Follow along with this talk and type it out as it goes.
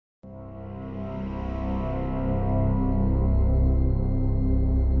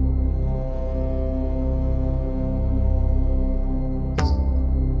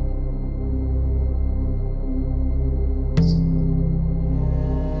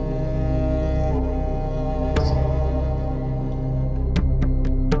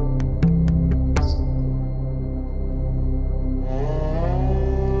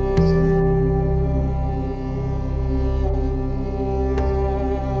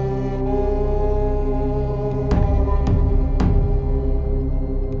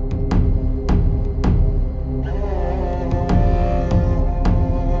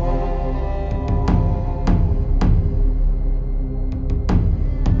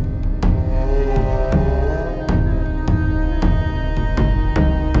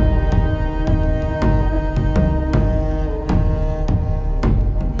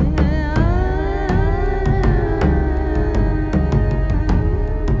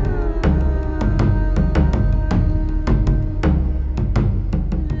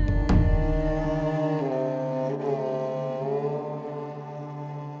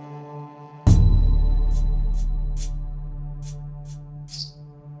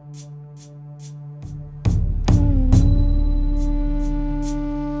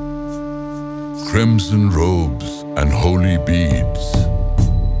crimson robes and holy beads,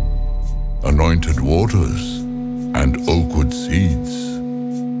 anointed waters and oakwood seeds.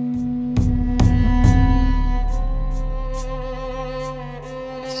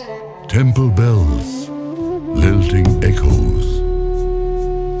 Temple bells, lilting echoes,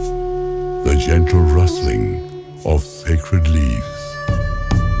 the gentle rustling of sacred leaves.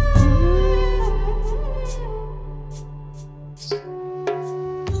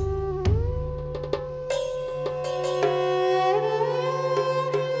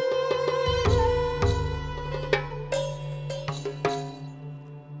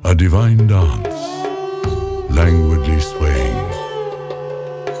 A divine dance, languidly swaying.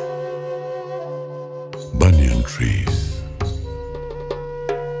 Banyan trees.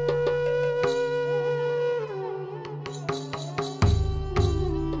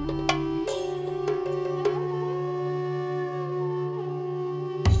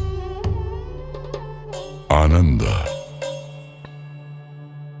 Ananda.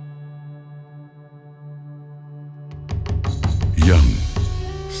 Young,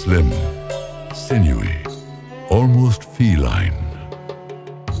 slim, sinewy, almost feline.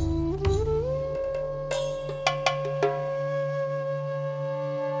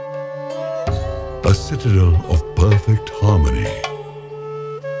 A citadel of perfect harmony,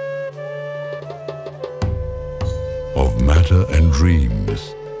 of matter and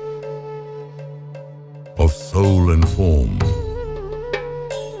dreams, of soul and form.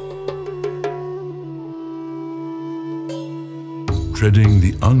 Treading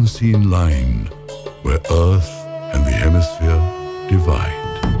the unseen line where Earth and the hemisphere divide.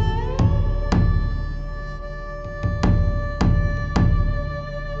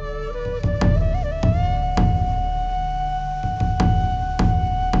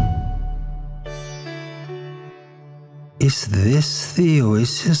 Is this the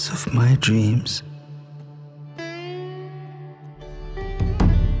oasis of my dreams?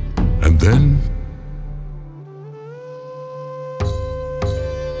 And then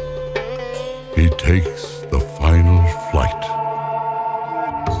he takes the final flight.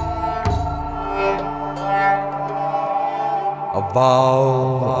 A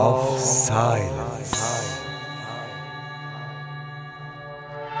vow of silence.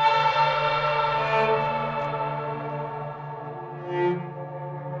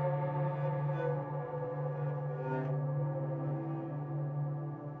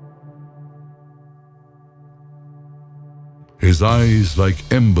 His eyes like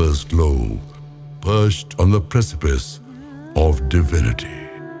embers glow, perched on the precipice of divinity.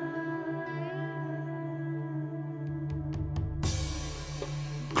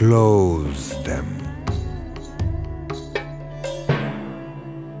 Close them.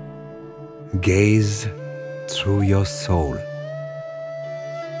 Gaze through your soul,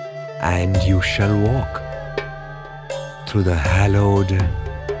 and you shall walk through the hallowed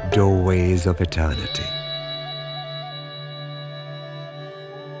doorways of eternity.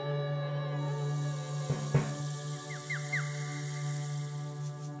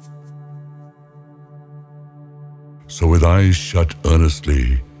 So with eyes shut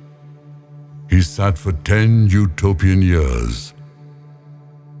earnestly, he sat for 10 utopian years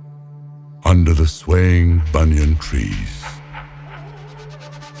under the swaying banyan trees.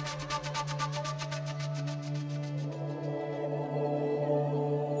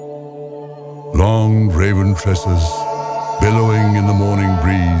 Long raven tresses billowing in the morning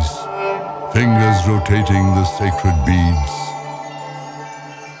breeze, fingers rotating the sacred beads.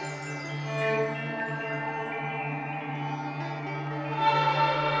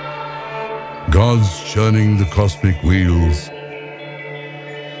 Gods churning the cosmic wheels,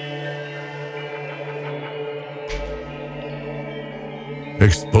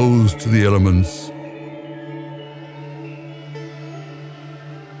 exposed to the elements,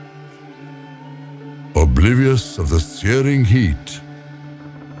 oblivious of the searing heat.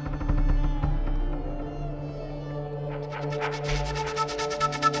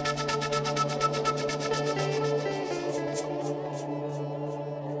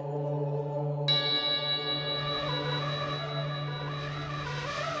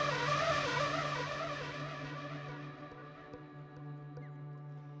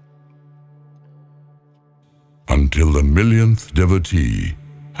 Until the millionth devotee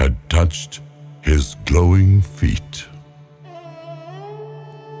had touched his glowing feet.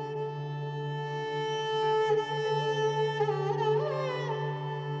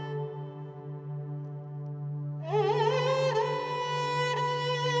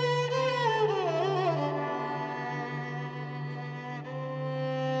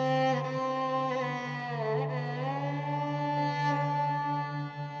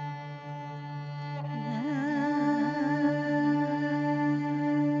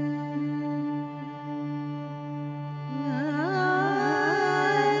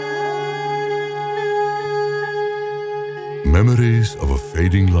 Memories of a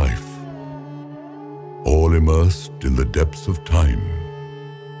fading life, all immersed in the depths of time.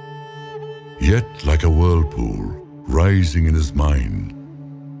 Yet like a whirlpool rising in his mind,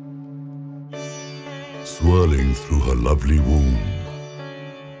 swirling through her lovely womb,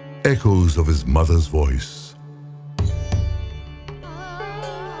 echoes of his mother's voice.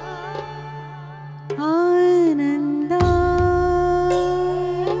 Ananda,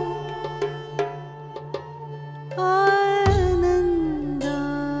 Ananda.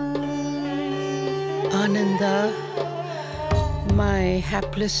 Ananda, my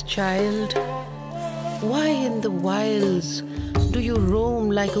hapless child, why in the wilds do you roam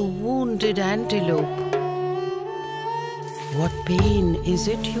like a wounded antelope? What pain is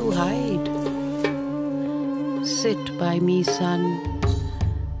it you hide? Sit by me, son,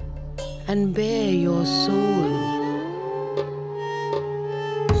 and bare your soul.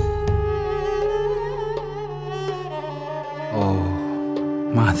 Oh,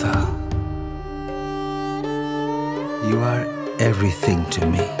 Mother, you are everything to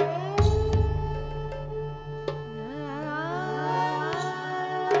me.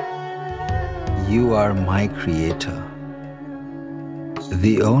 You are my creator,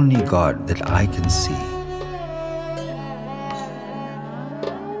 the only God that I can see.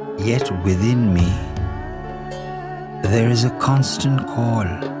 Yet within me, there is a constant call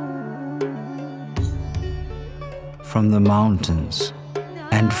from the mountains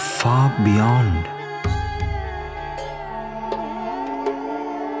and far beyond.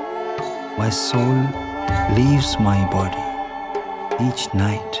 My soul leaves my body each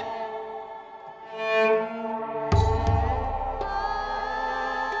night.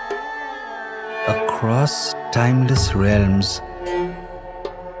 Across timeless realms,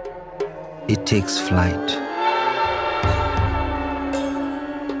 it takes flight.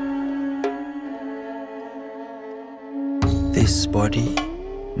 This body,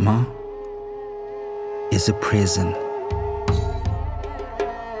 Ma, is a prison,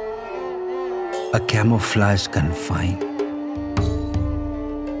 a camouflaged confine.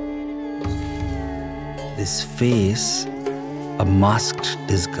 This face, a masked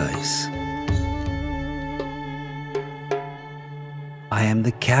disguise. I am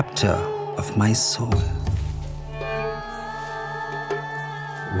the captor of my soul.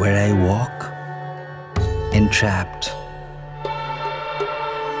 Where I walk, entrapped,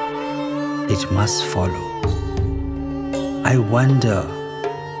 it must follow. I wonder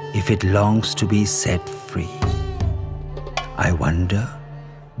if it longs to be set free. I wonder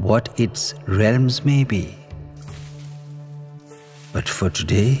what its realms may be. But for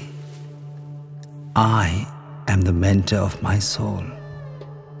today, I am the mentor of my soul,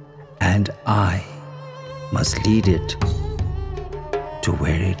 and I must lead it to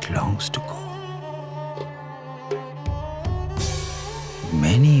where it longs to go.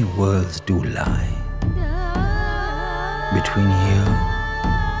 Many worlds do lie between here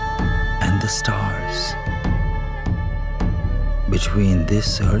and the stars, between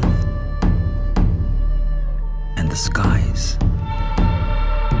this earth and the skies.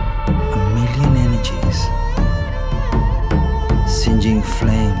 A million energies, singeing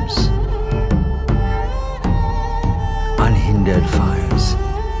flames, unhindered fires.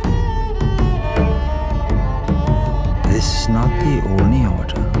 This is not the only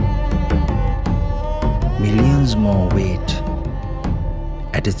order. Millions more wait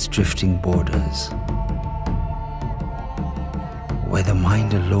at its drifting borders, where the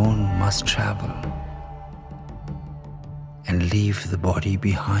mind alone must travel and leave the body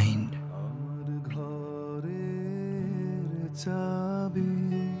behind.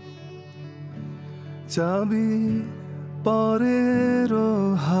 Chabi porero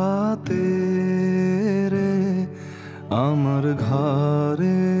hate re amar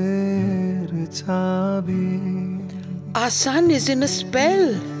gharer chabi. Our son is in a spell.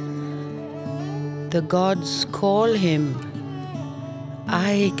 The gods call him.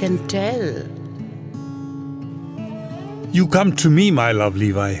 I can tell. You come to me, my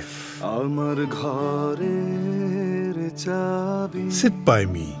lovely wife. Amar gharer chabi. Sit by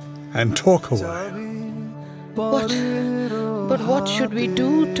me and talk a while. But what should we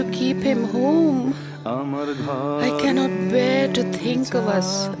do to keep him home? I cannot bear to think of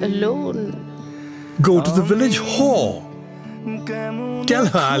us alone. Go to the village hall. Tell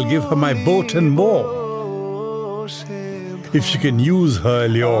her I'll give her my boat and more. If she can use her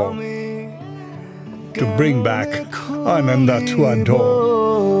lure to bring back Ananda to our door.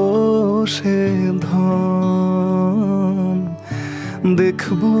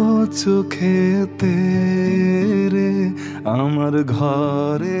 দেখবো চোখে তেরে আমার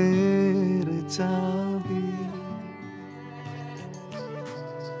ঘরের চাবি।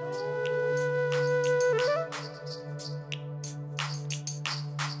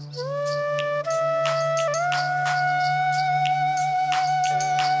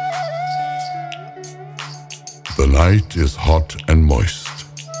 The night is hot and moist.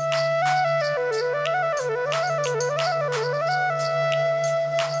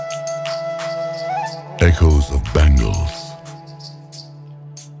 Echoes of bangles.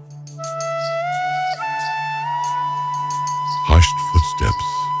 Hushed footsteps.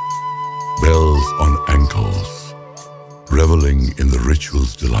 Bells on ankles. Reveling in the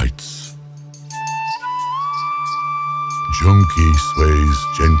ritual's delights. Jhumki sways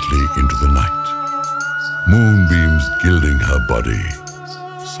gently into the night. Moonbeams gilding her body,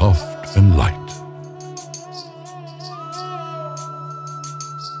 soft and light.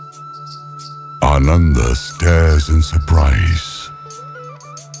 Ananda stares in surprise.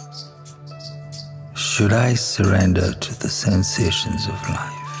 Should I surrender to the sensations of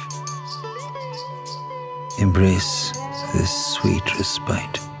life? Embrace this sweet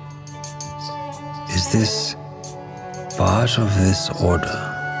respite? Is this part of this order?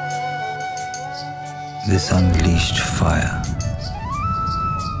 This unleashed fire?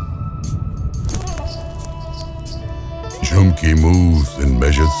 Jhumki moves in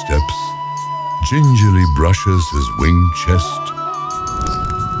measured steps, gingerly brushes his winged chest.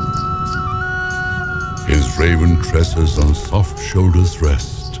 His raven tresses on soft shoulders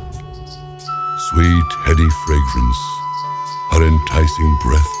rest. Sweet, heady fragrance, her enticing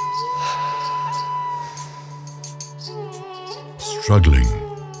breath. Struggling,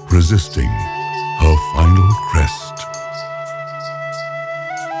 resisting her final crest.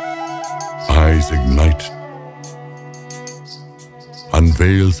 Eyes ignite,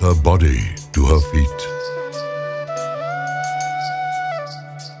 unveils her body to her feet.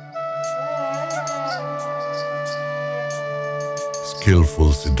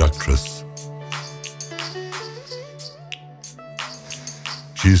 Skillful seductress,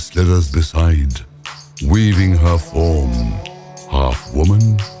 she slithers beside, weaving her form, half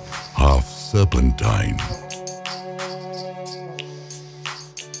woman, half serpentine.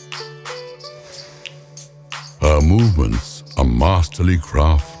 Her movements a masterly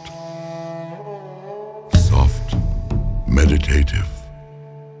craft, soft, meditative,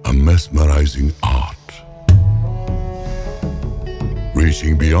 a mesmerizing art.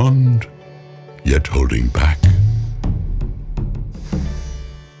 Reaching beyond, yet holding back.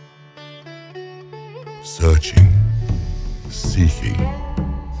 Searching, seeking,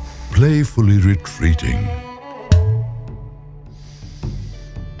 playfully retreating.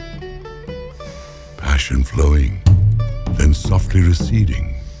 Passion flowing, then softly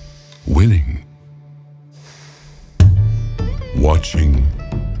receding, winning. Watching,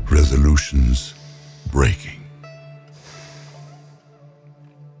 resolutions breaking.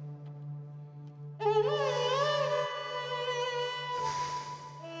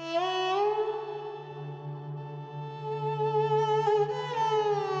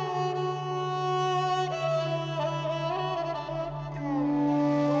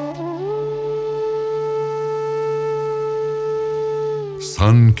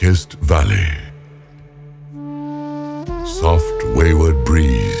 Sun-kissed valley, soft wayward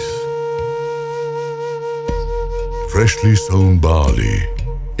breeze, freshly sown barley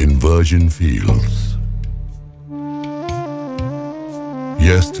in virgin fields.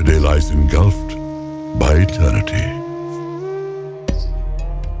 Yesterday lies engulfed by eternity.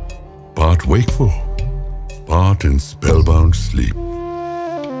 Part wakeful, part in spellbound sleep.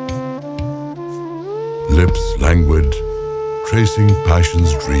 Lips languid, tracing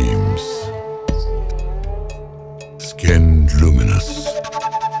passion's dreams. Skin luminous.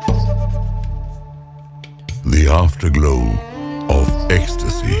 The afterglow of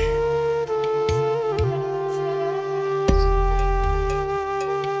ecstasy.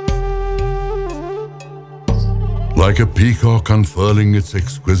 Like a peacock unfurling its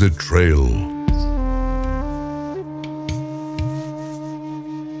exquisite trail,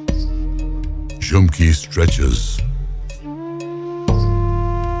 Jhumki stretches,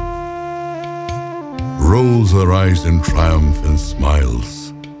 rolls her eyes in triumph and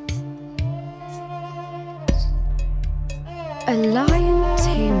smiles. A lion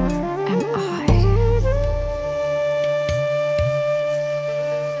tamer am I,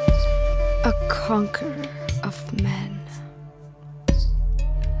 a conqueror of men.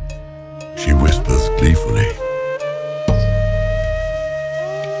 She whispers gleefully.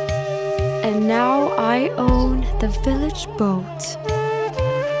 And now I own the village boat.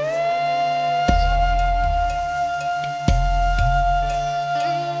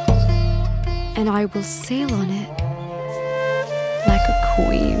 And I will sail on it like a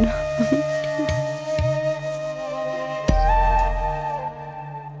queen.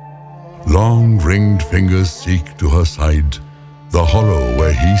 Long ringed fingers seek to her side the hollow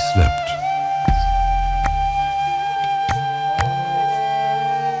where he slept.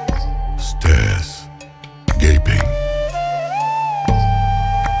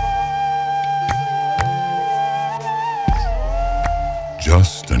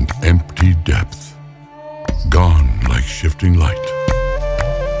 and empty depth, gone like shifting light.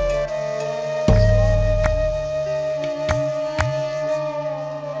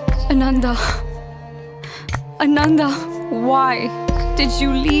 Ananda. Ananda, why did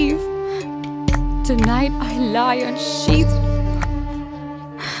you leave? Tonight I lie unsheathed.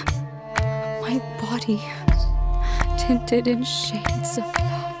 My body tinted in shades of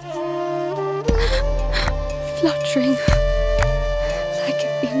love, fluttering like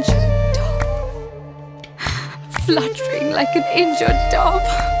an injured dove. Fluttering like an injured dove.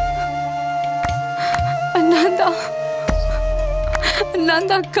 Ananda.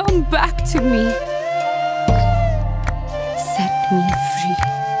 Ananda, come back to me. Set me free.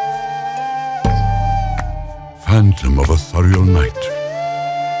 Phantom of a surreal night,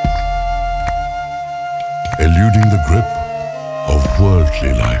 eluding the grip of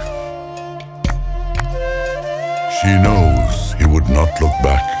worldly life. She knows he would not look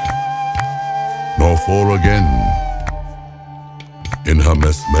back, nor fall again in her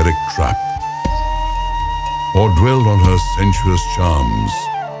mesmeric trap, or dwell on her sensuous charms,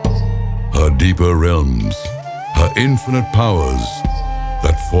 her deeper realms, her infinite powers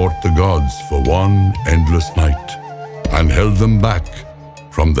that fought the gods for one endless night and held them back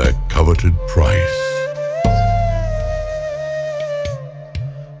from their coveted prize.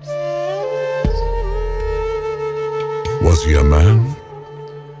 Was he a man?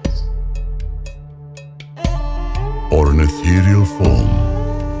 Or an ethereal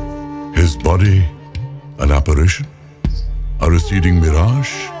form? His body an apparition? A receding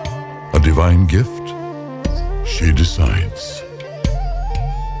mirage? A divine gift? She decides,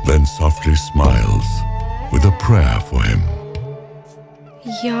 then softly smiles with a prayer for him.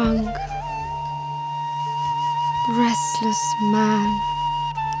 Young, restless man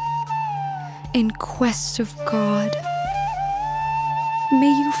in quest of God,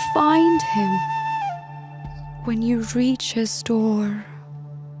 may you find him when you reach his door.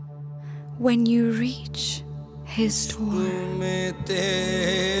 When you reach his door.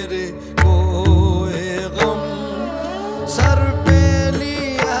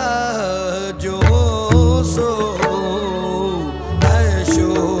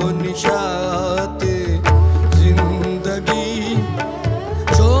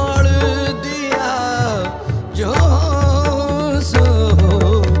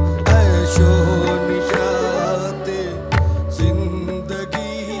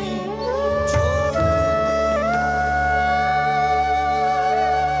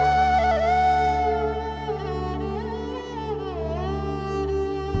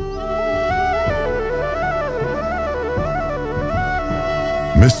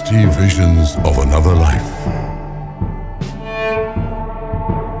 Misty visions of another life,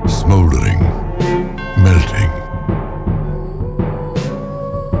 smoldering, melting,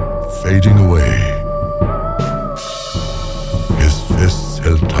 fading away. His fists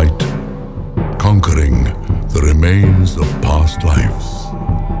held tight, conquering the remains of past lives.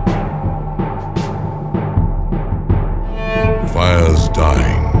 Fires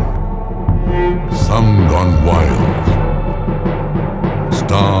dying, some gone wild.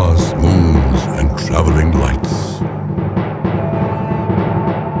 Stars, moons, and traveling lights.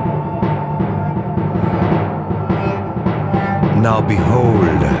 Now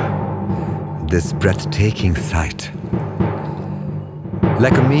behold this breathtaking sight.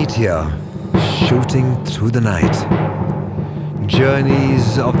 Like a meteor shooting through the night,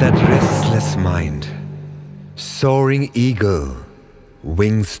 journeys of that restless mind, soaring eagle,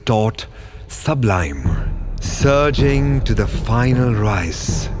 wings taut, sublime, surging to the final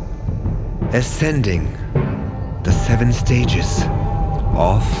rise, ascending the 7 stages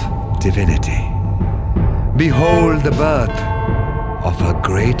of divinity. Behold the birth of a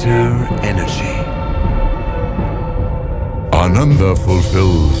greater energy. Ananda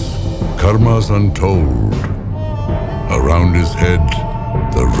fulfills karmas untold. Around his head,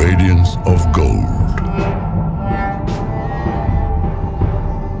 the radiance of gold.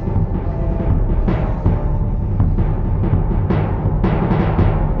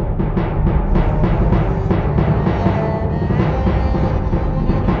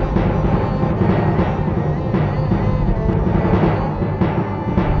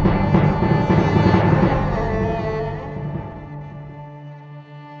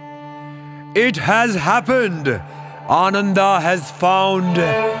 It has happened! Ananda has found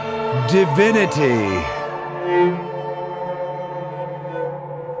divinity.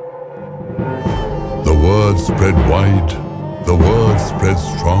 The word spread wide, the word spread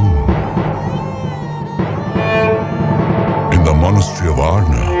strong. In the monastery of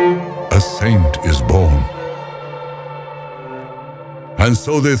Varma, a saint is born. And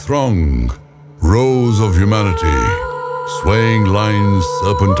so they throng, rows of humanity, swaying lines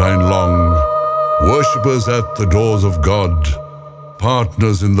serpentine long, worshippers at the doors of God,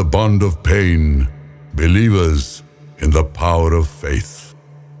 partners in the bond of pain, believers in the power of faith.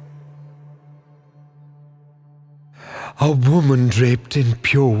 A woman draped in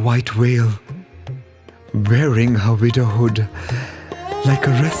pure white veil, wearing her widowhood like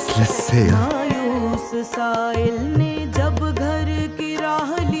a restless sail.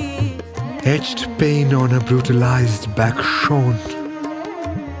 Etched pain on her brutalized back shone.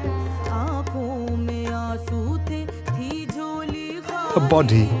 Her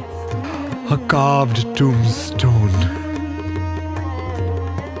body, a carved tombstone.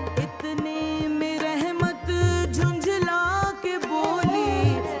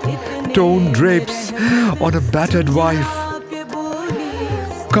 Torn drapes on a battered wife,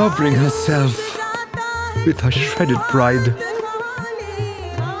 covering herself with her shredded pride.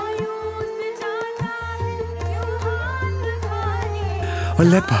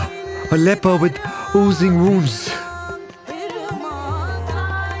 A leper with oozing wounds.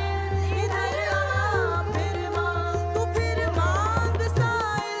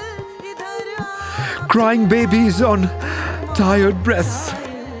 Crying babies on tired breasts,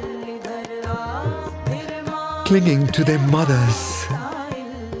 clinging to their mothers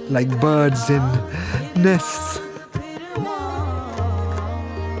like birds in nests.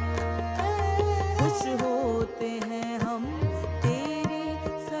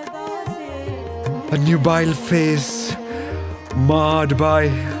 A nubile face marred by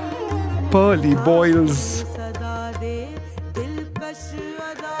pearly boils.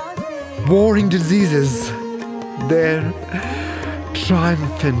 Warring diseases, their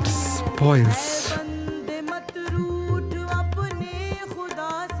triumphant spoils.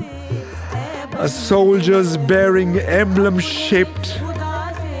 A soldier's bearing emblem-shaped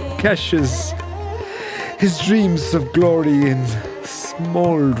caches, his dreams of glory in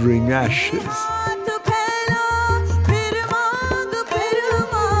smoldering ashes.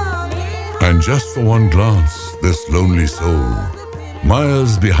 And just for one glance, this lonely soul,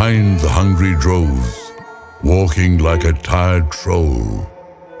 miles behind the hungry droves, walking like a tired troll,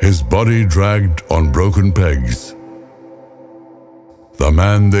 his body dragged on broken pegs. The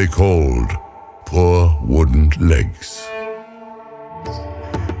man they called Poor Wooden Legs.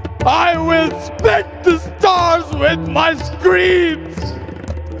 I will split the stars with my screams.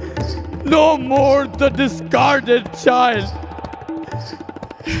 No more the discarded child.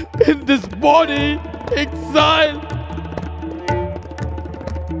 In this body, exiled.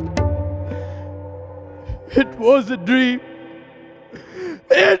 It was a dream.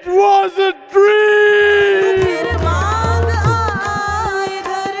 It was a dream!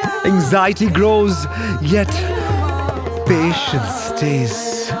 Anxiety grows, yet patience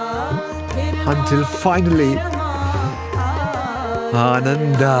stays, until finally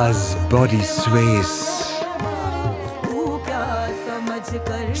Ananda's body sways.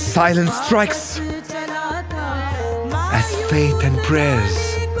 Silence strikes as faith and prayers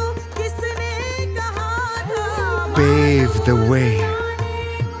pave the way,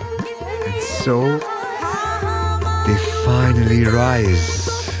 and so they finally rise.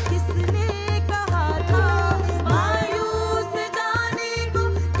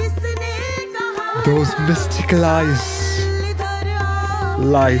 Those mystical eyes,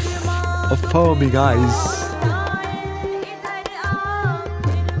 life-affirming eyes.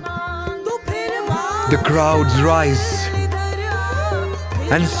 The crowds rise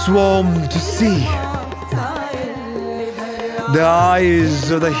and swarm to see the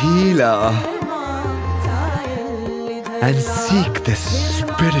eyes of the healer and seek the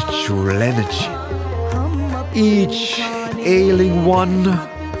spiritual energy. Each ailing one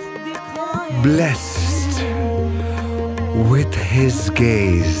blessed with his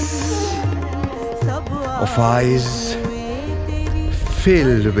gaze of eyes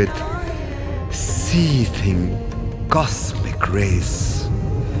filled with seething cosmic rays,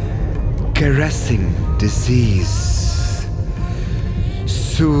 caressing disease,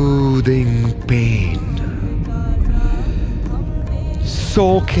 soothing pain,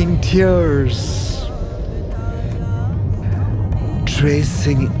 soaking tears,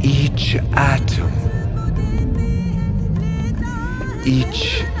 tracing each atom,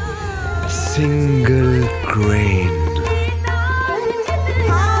 each single grain.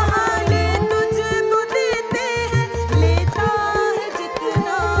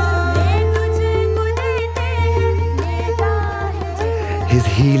 His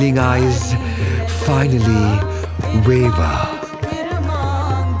healing eyes finally waver,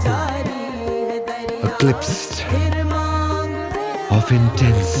 eclipsed of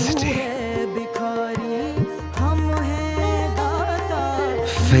intensity.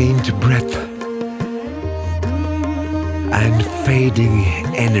 Faint breath and fading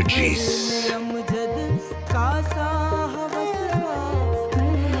energies,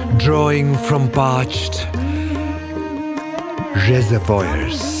 drawing from parched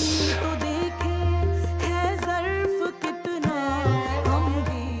reservoirs.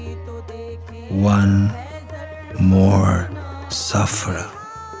 One more sufferer.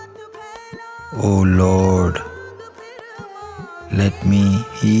 O Lord, let me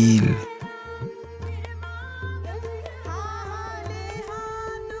heal.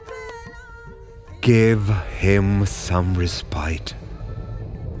 Give him some respite.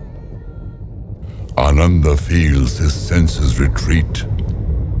 Ananda feels his senses retreat.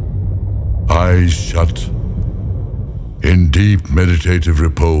 Eyes shut, in deep meditative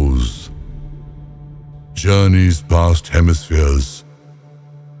repose, journeys past hemispheres,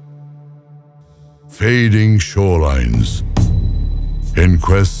 fading shorelines, in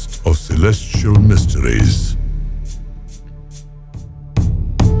quest of celestial mysteries.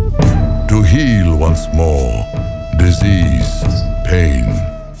 To heal once more disease, pain,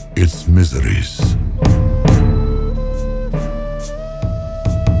 its miseries.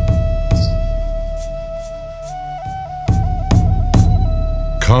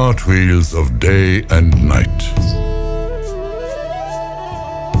 Cartwheels of day and night,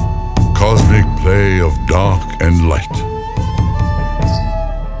 cosmic play of dark and light.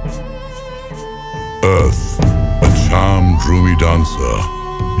 Earth, a charmed roomy dancer,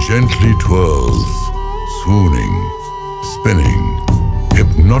 gently twirls, swooning, spinning,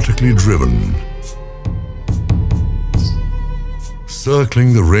 hypnotically driven,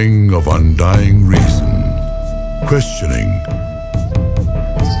 circling the ring of undying reason, questioning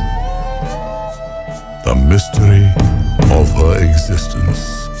the mystery of her existence,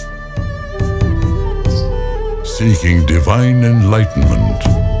 seeking divine enlightenment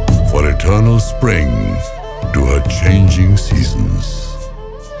for eternal spring to her changing seasons.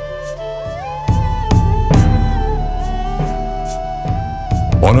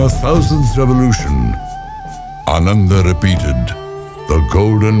 On her 1000th revolution, Ananda repeated the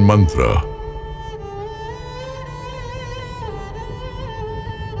golden mantra.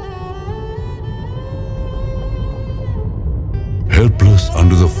 Helpless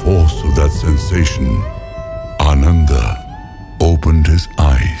under the force of that sensation, Ananda opened his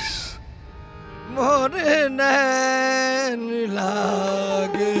eyes.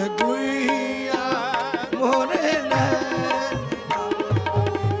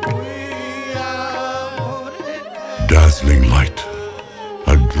 Dazzling light,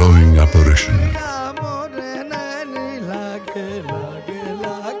 a glowing apparition.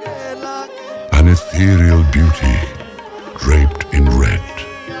 An ethereal beauty draped in red.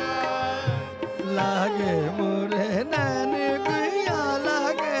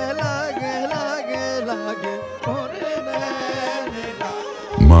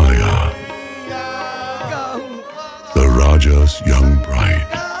 Maya, the Raja's young bride.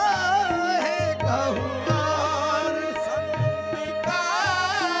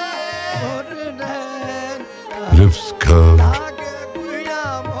 Lips curved,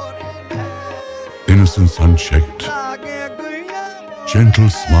 innocence unchecked, gentle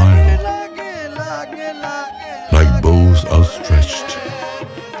smile, like bows outstretched.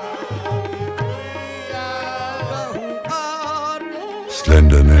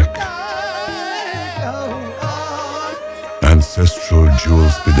 Slender neck, ancestral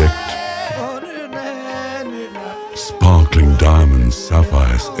jewels bedecked, sparkling diamonds,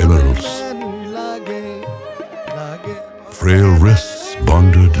 sapphires, emeralds, frail wrists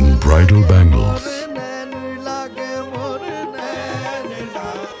bonded in bridal bangles,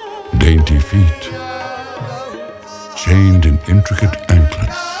 dainty feet, chained in intricate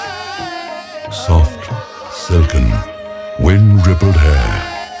anklets, soft, silken, wind-rippled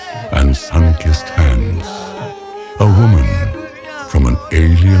hair, and sun-kissed hands. A woman from an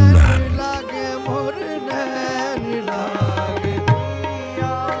alien land.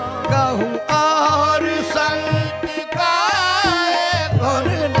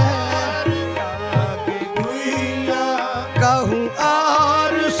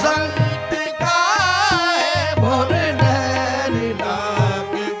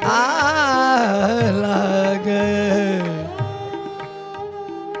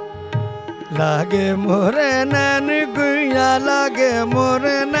 लागे मोरे नैन गुइया लागे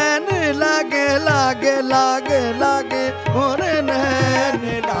मोरे नैन लागे लागे लागे लागे मोरे नैन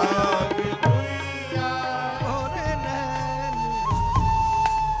लागे गुइया मोरे नैन।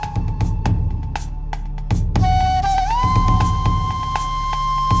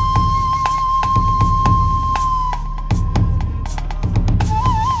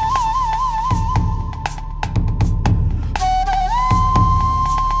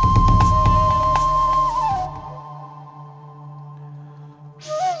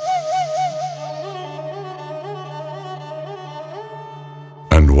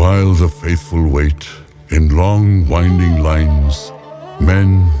 While the faithful wait in long winding lines,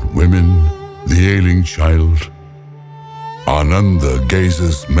 men, women, the ailing child, Ananda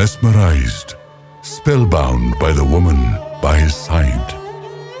gazes mesmerized, spellbound by the woman by his side.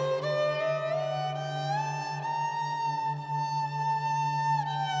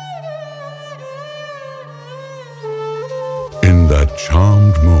 In that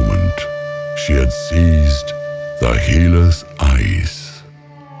charmed moment, she had seized the healer's eyes.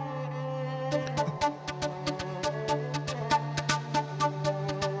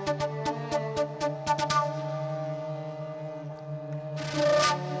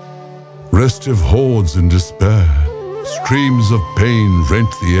 Restive hordes in despair, screams of pain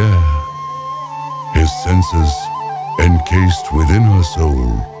rent the air. His senses, encased within her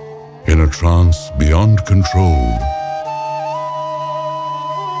soul, in a trance beyond control.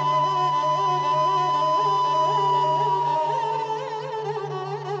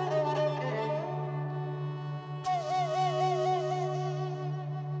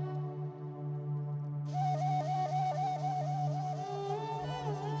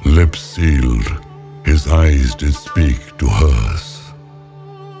 Lips sealed, his eyes did speak to hers.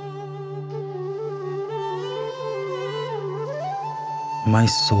 My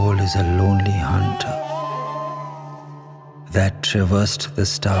soul is a lonely hunter that traversed the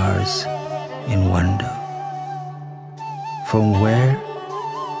stars in wonder, from where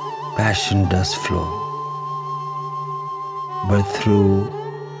passion does flow, but through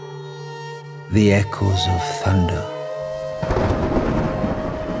the echoes of thunder.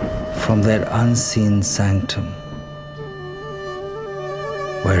 From that unseen sanctum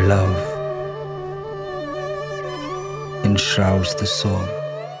where love enshrouds the soul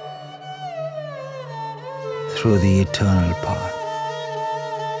through the eternal path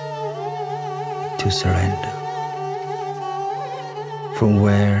to surrender. From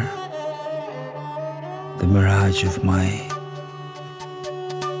where the mirage of my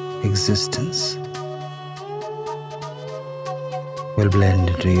existence will blend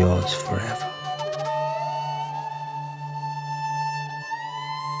into yours forever.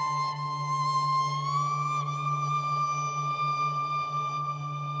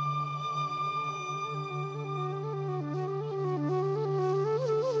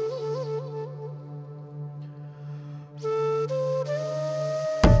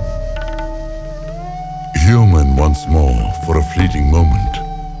 Human once more for a fleeting moment,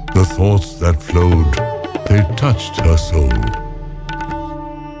 the thoughts that flowed, they touched her soul.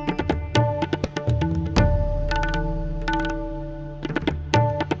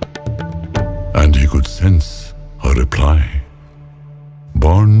 And he could sense her reply.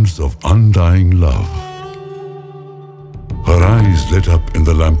 Bonds of undying love. Her eyes lit up in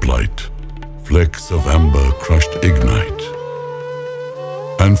the lamplight, flecks of amber crushed ignite.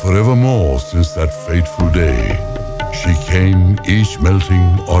 And forevermore since that fateful day, she came each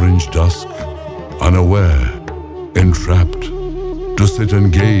melting orange dusk, unaware, entrapped, to sit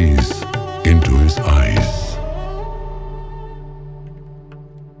and gaze into his eyes.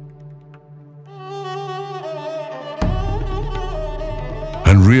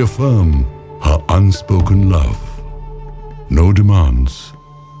 And reaffirm her unspoken love. No demands,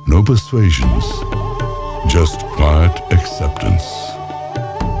 no persuasions, just quiet acceptance.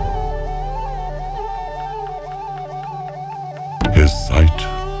 His sight,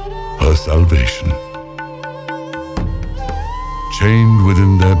 her salvation. Chained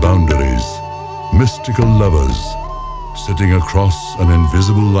within their boundaries, mystical lovers, sitting across an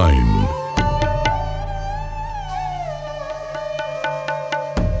invisible line.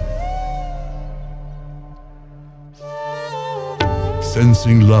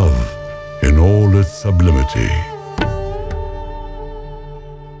 Sensing love in all its sublimity.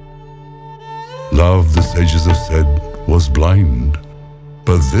 Love, the sages have said, was blind,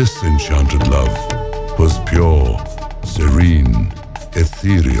 but this enchanted love was pure, serene,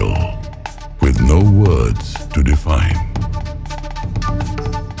 ethereal, with no words to define.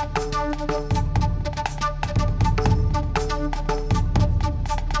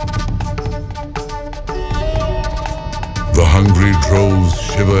 The hungry droves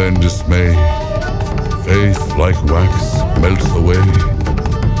shiver in dismay. Faith like wax melts away.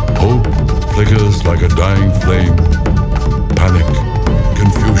 Hope flickers like a dying flame. Panic,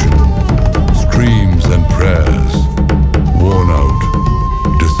 confusion, screams and prayers, worn out,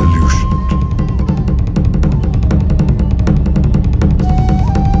 disillusioned.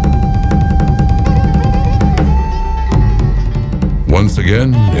 Once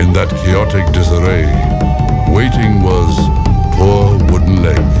again, in that chaotic disarray, waiting was poor wooden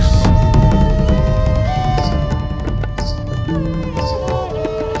legs.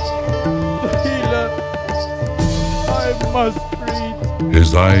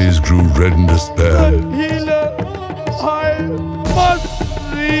 His eyes grew red in despair. Healer, I must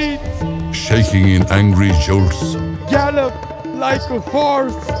reach. Shaking in angry jolts, Gallop like a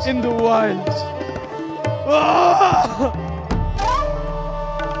horse in the wild. Ah!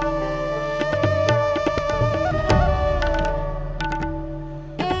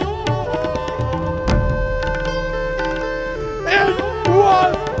 It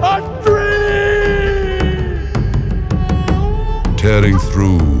was a dream! tearing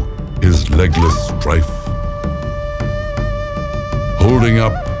through his legless strife, holding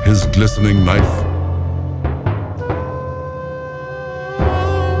up his glistening knife.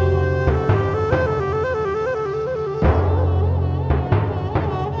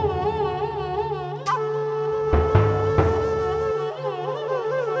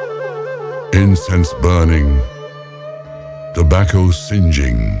 Incense burning, tobacco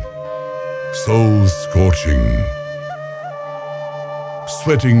singeing, souls scorching,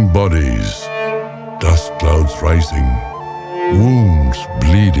 sweating bodies, dust clouds rising, wounds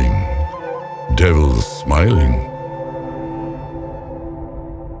bleeding, devils smiling,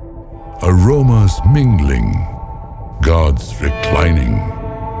 aromas mingling, gods reclining,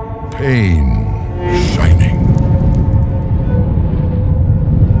 pain shining.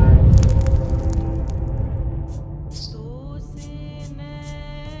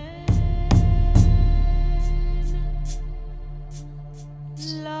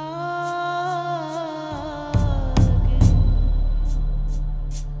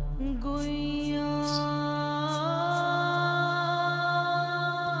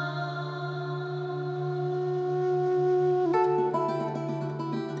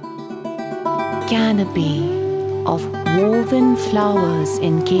 Canopy of woven flowers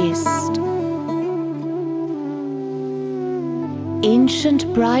encased,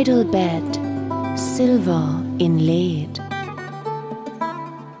 ancient bridal bed, silver inlaid.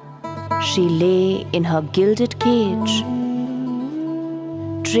 She lay in her gilded cage,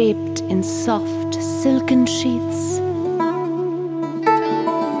 draped in soft silken sheets.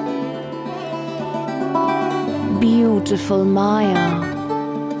 Beautiful Maya,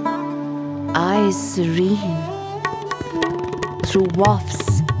 eyes serene, through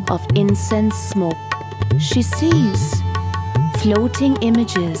wafts of incense smoke, she sees floating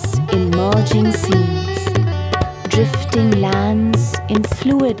images in merging scenes, drifting lands in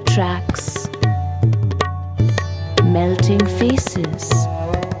fluid tracks, melting faces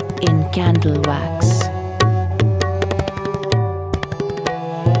in candle wax.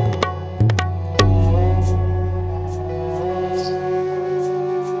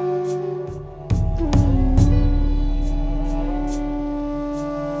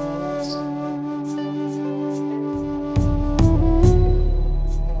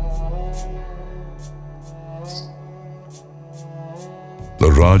 The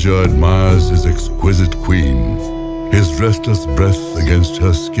Raja admires his exquisite queen, his restless breath against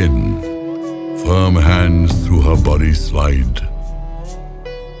her skin, firm hands through her body slide.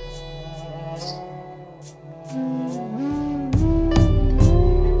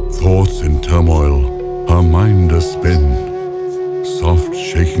 Thoughts in turmoil, her mind a spin, soft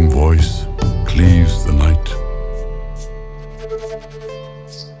shaking voice cleaves the night.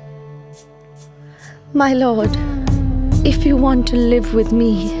 My lord, if you want to live with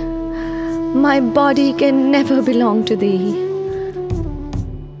me, my body can never belong to thee.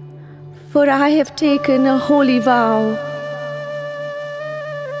 For I have taken a holy vow,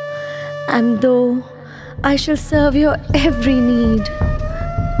 and though I shall serve your every need,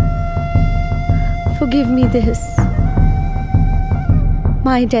 forgive me this,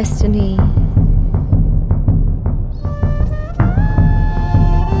 my destiny.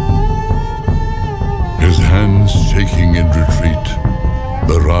 His hands shaking in retreat,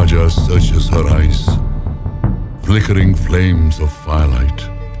 the Raja searches her eyes, flickering flames of firelight.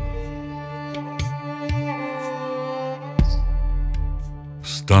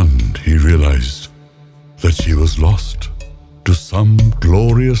 Stunned, he realized that she was lost to some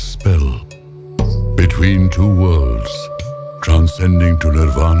glorious spell between two worlds, transcending to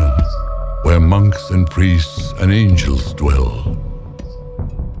nirvana, where monks and priests and angels dwell.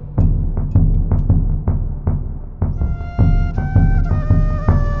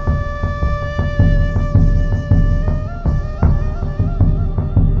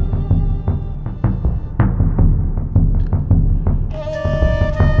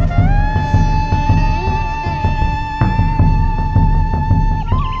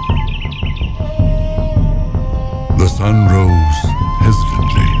 The sun rose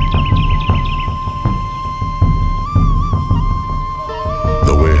hesitantly.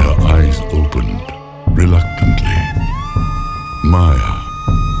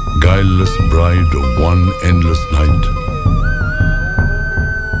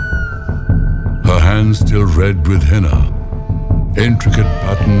 hands still red with henna, intricate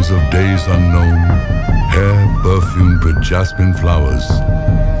patterns of days unknown, hair perfumed with jasmine flowers,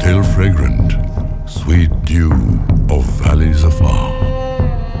 till fragrant, sweet dew of valleys afar.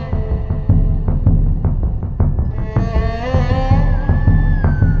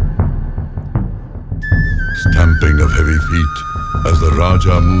 Stamping of heavy feet as the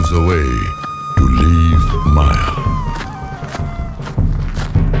Raja moves away to leave Maya.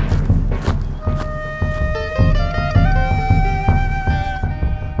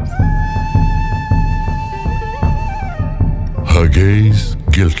 Her gaze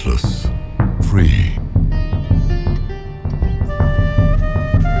guiltless, free.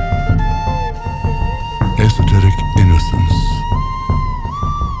 Esoteric innocence,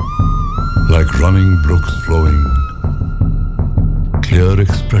 like running brooks flowing, clear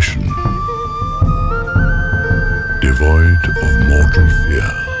expression, devoid of mortal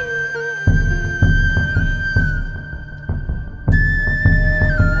fear.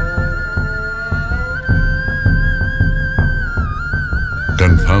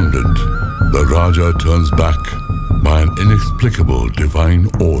 Confounded, the Raja turns back by an inexplicable divine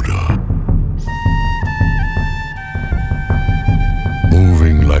order.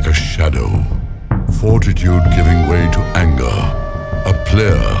 Moving like a shadow, fortitude giving way to anger, a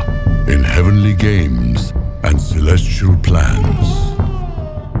player in heavenly games and celestial plans.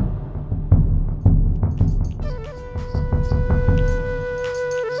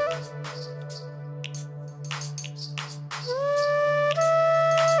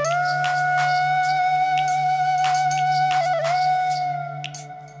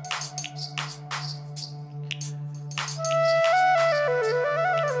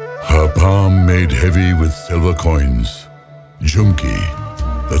 Her palm made heavy with silver coins, Jhumki,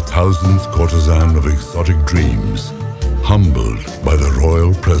 the thousandth courtesan of exotic dreams, humbled by the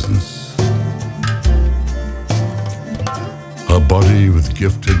royal presence. Her body with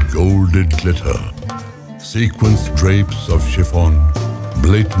gifted golded glitter, sequenced drapes of chiffon,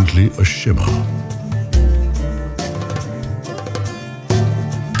 blatantly a shimmer.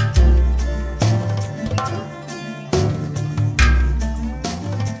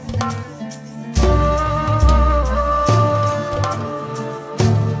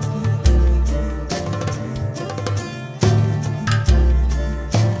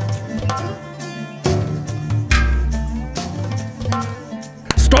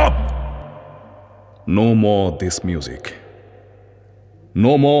 No more this music.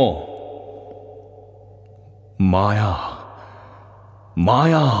 No more. Maya.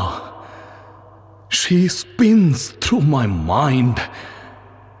 Maya. She spins through my mind.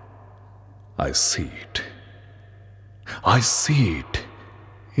 I see it. I see it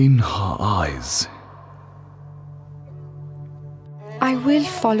in her eyes. I will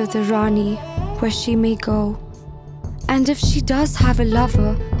follow the Rani where she may go. And if she does have a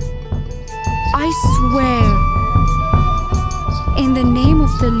lover, I swear, in the name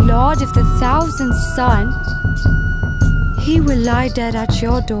of the Lord of the Thousand Sun, he will lie dead at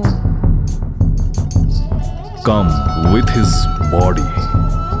your door. Come with his body,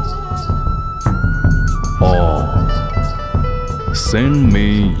 or send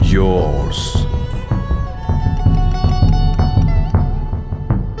me yours.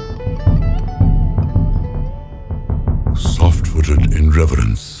 Soft-footed in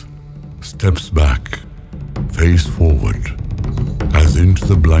reverence, steps back, face forward, as into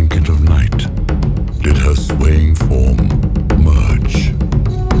the blanket of night did her swaying form merge.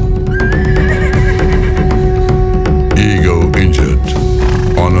 Ego injured,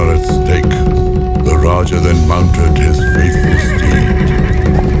 honor at stake, the Raja then mounted his faithful steed.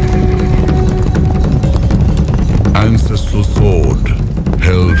 Ancestral sword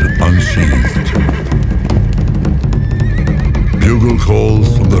held unsheathed. Bugle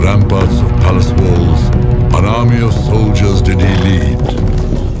calls from the ramparts of palace walls, an army of soldiers did he lead.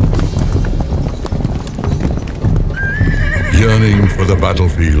 Yearning for the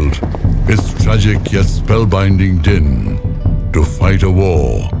battlefield, its tragic yet spellbinding din, to fight a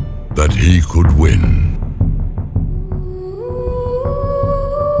war that he could win.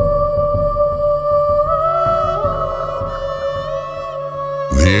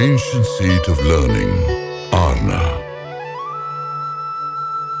 The ancient seat of learning, Arna.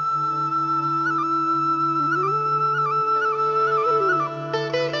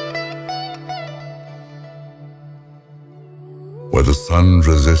 Where the sun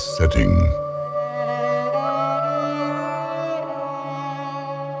resists setting.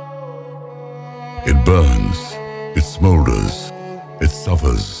 It burns, it smolders, it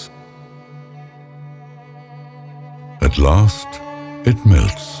suffers. At last, it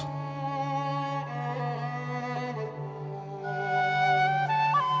melts.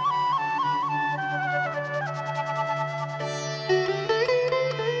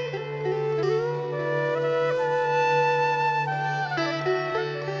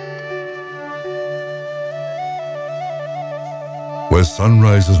 where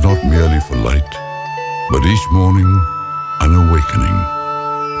sunrise is not merely for light, but each morning an awakening,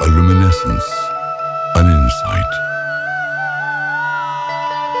 a luminescence, an insight.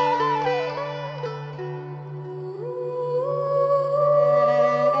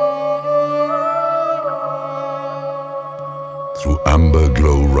 Through amber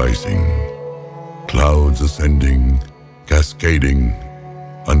glow rising, clouds ascending, cascading,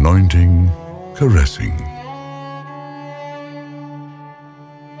 anointing, caressing.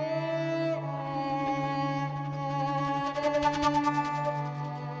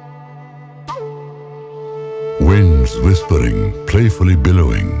 Winds whispering, playfully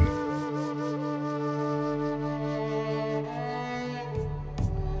billowing.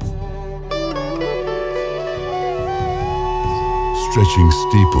 Stretching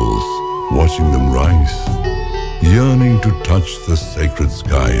steeples, watching them rise, yearning to touch the sacred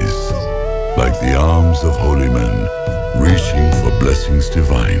skies, like the arms of holy men, reaching for blessings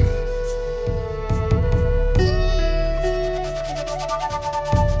divine.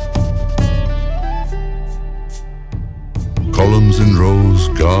 Columns in rows,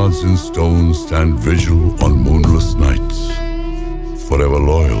 guards in stone stand vigil on moonless nights, forever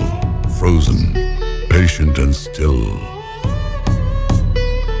loyal, frozen, patient and still.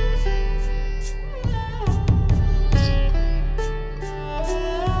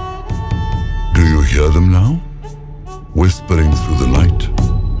 Do you hear them now? Whispering through the night,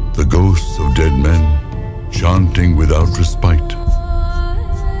 the ghosts of dead men, chanting without respite.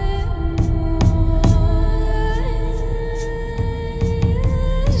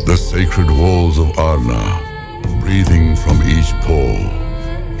 The sacred walls of Arna, breathing from each pore,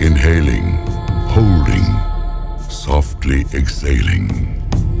 inhaling, holding, softly exhaling.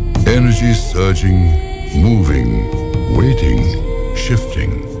 Energy surging, moving, waiting,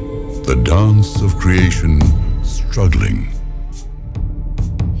 shifting. The dance of creation struggling.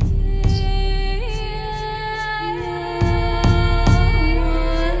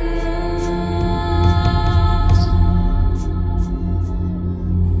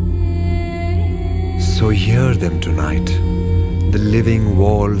 So hear them tonight, the living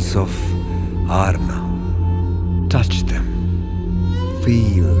walls of Arna. Touch them,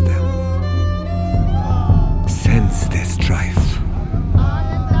 feel them, sense their strife.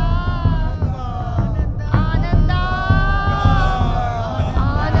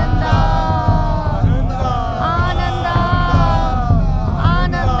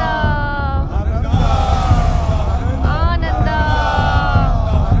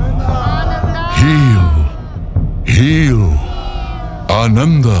 Heal,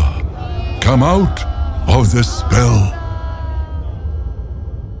 Ananda, come out of this spell.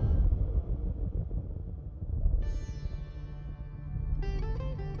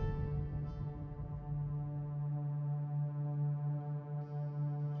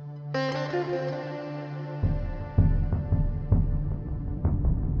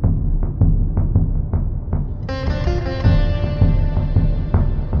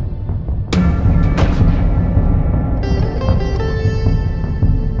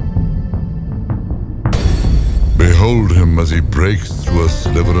 Behold him as he breaks through a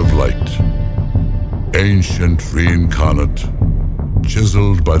sliver of light, ancient reincarnate,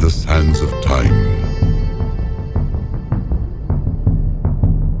 chiseled by the sands of time.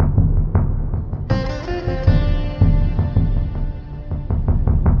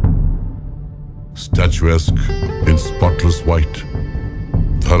 Statuesque in spotless white,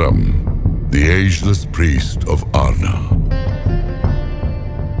 Dharam, the ageless priest of Arna.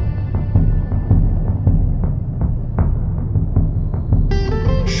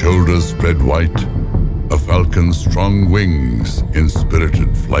 Shoulders spread white, a falcon's strong wings in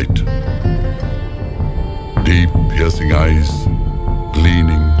spirited flight. Deep, piercing eyes,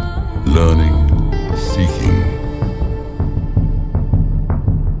 gleaning, learning, seeking.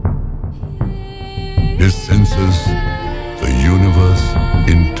 His senses, the universe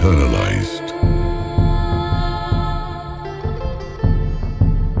internalized.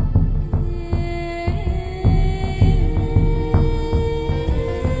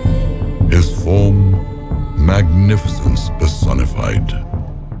 Form, magnificence personified,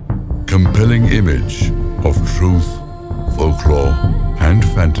 compelling image of truth, folklore, and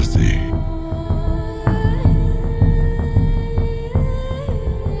fantasy.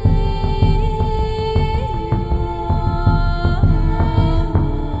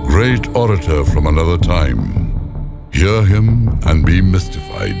 Great orator from another time, hear him and be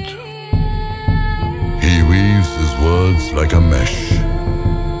mystified. He weaves his words like a mesh,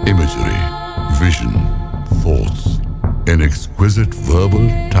 imagery, vision, thoughts, in exquisite verbal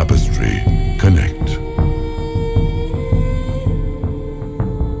tapestry connect.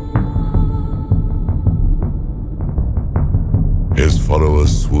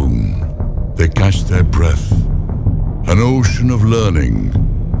 breath, an ocean of learning,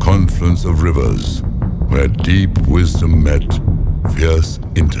 confluence of rivers, where deep wisdom met fierce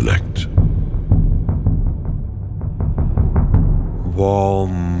intellect.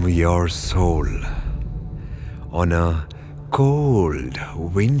 Warm your soul on a cold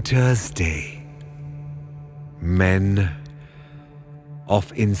winter's day. Men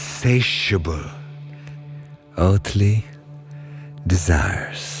of insatiable earthly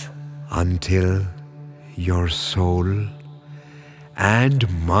desires, until your soul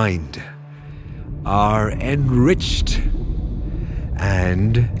and mind are enriched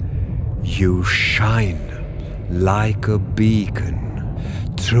and you shine like a beacon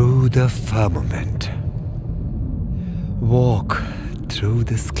through the firmament. Walk through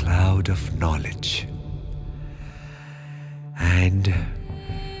this cloud of knowledge, and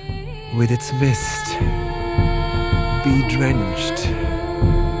with its mist be drenched.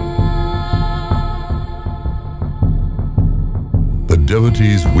 The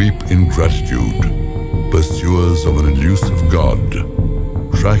devotees weep in gratitude, pursuers of an elusive god,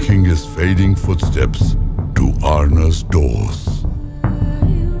 tracking his fading footsteps to Arna's doors.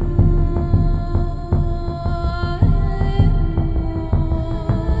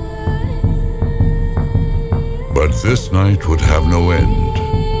 But this night would have no end.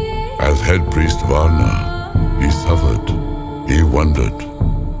 As head priest of Arna, he suffered, he wondered,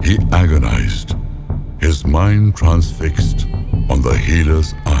 he agonized, his mind transfixed on the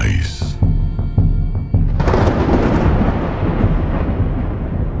healer's eyes.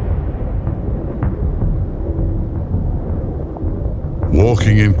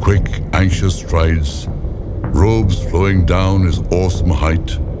 Walking in quick, anxious strides, robes flowing down his awesome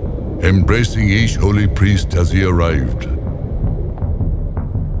height, embracing each holy priest as he arrived.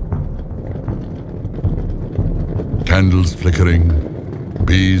 Candles flickering,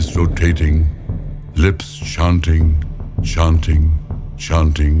 bees rotating, lips chanting, chanting,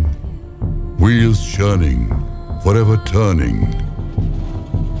 chanting, wheels churning, forever turning.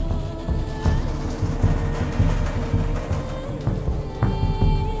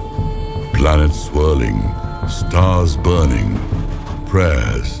 Planets swirling, stars burning,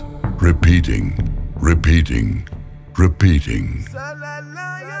 prayers repeating, repeating, repeating.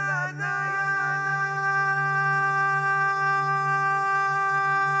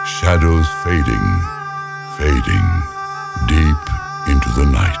 Shadows fading, fading, deep into the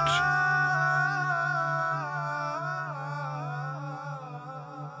night.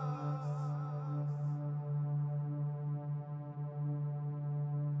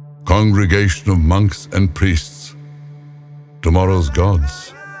 Congregation of monks and priests, tomorrow's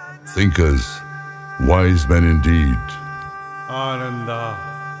gods, thinkers, wise men indeed. Ananda,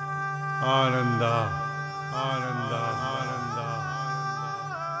 Ananda, Ananda, Ananda.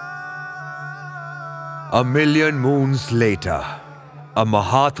 A million moons later, a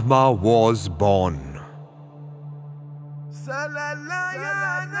Mahatma was born.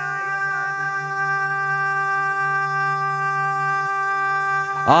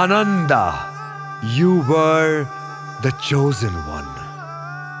 Ananda, you were the chosen one.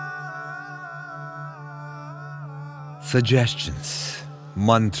 Suggestions,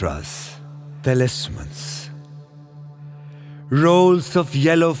 mantras, talismans, rolls of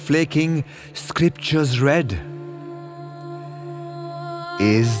yellow flaking scriptures read.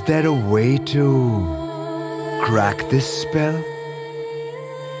 Is there a way to crack this spell?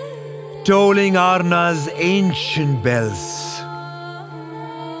 Tolling Arna's ancient bells,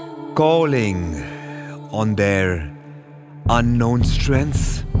 calling on their unknown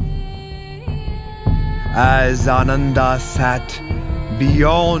strengths. As Ananda sat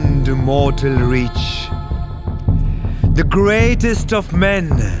beyond mortal reach, the greatest of men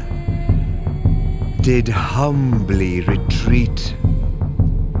did humbly retreat,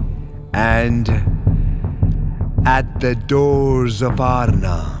 and at the doors of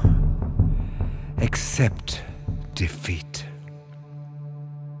Arna accept defeat.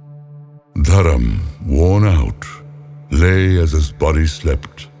 Dharam, worn out, lay as his body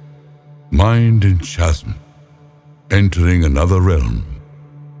slept, mind in chasm, entering another realm.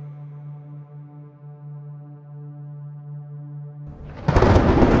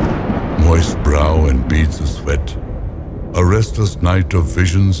 Moist brow and beads of sweat, a restless night of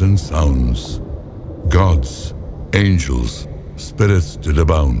visions and sounds. Gods, angels, spirits did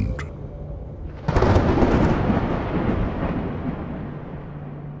abound.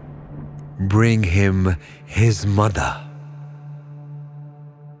 Bring him his mother.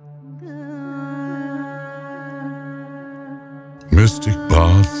 Mystic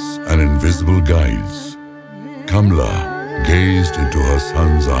paths and invisible guides, Kamla gazed into her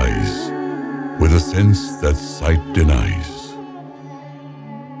son's eyes, with a sense that sight denies.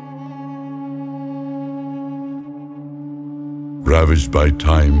 Ravaged by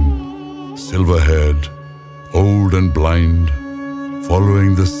time, silver-haired, old and blind,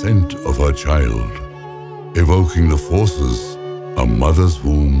 following the scent of her child, evoking the forces a mother's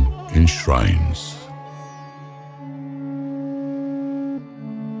womb enshrines.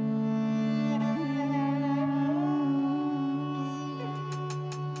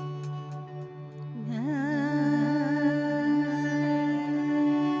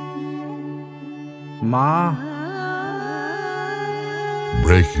 Ma?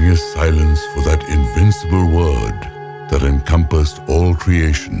 Breaking a silence for that invincible word that encompassed all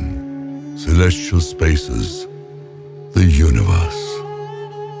creation, celestial spaces, the universe.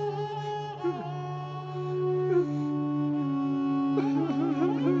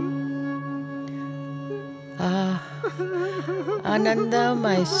 Ah, Ananda,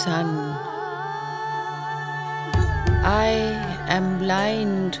 my son, I am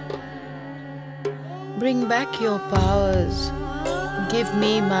blind. Bring back your powers. Give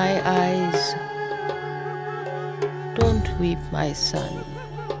me my eyes. Don't weep, my son.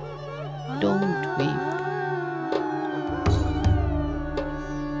 Don't weep.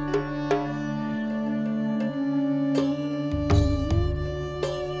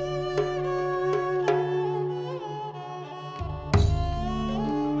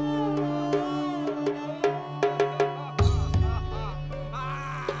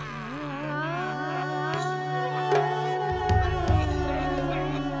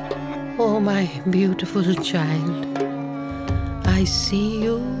 Oh, my beautiful child, I see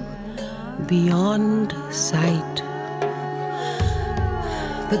you beyond sight.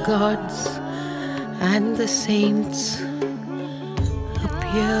 The gods and the saints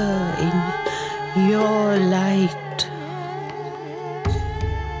appear in your light.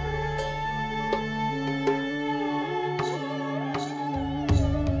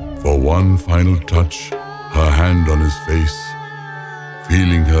 For one final touch, her hand on his face,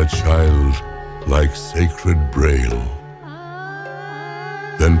 feeling her child like sacred braille.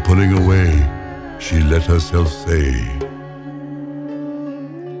 Then pulling away, she let herself say,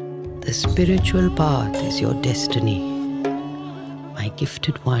 The spiritual path is your destiny. My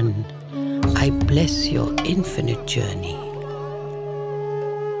gifted one, I bless your infinite journey.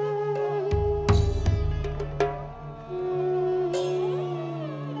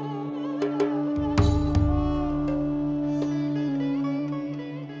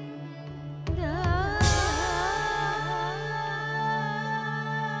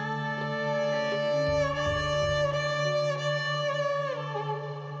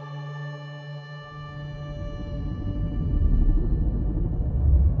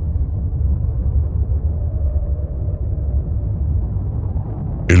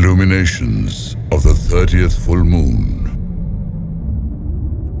 Illuminations of the 30th full moon.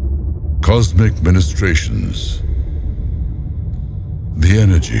 Cosmic ministrations. The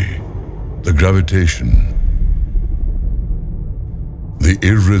energy, the gravitation, the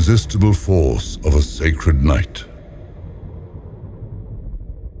irresistible force of a sacred night.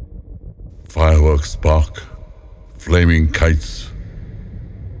 Fireworks spark, flaming kites,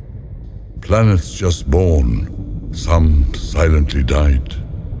 planets just born, some silently died.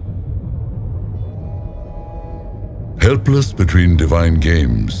 Helpless between divine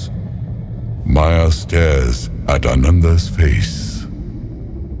games, Maya stares at Ananda's face.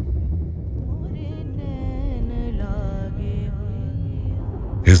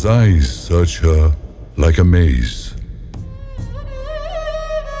 His eyes search her like a maze.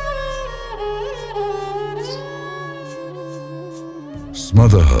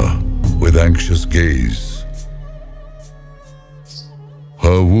 Smother her with anxious gaze.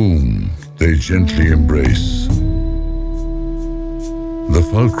 Her womb they gently embrace, the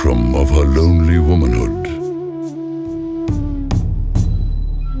fulcrum of her lonely womanhood.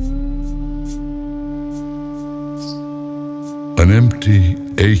 An empty,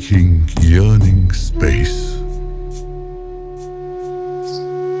 aching, yearning space.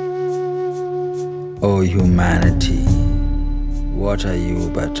 O humanity, what are you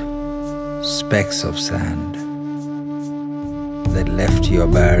but specks of sand that left your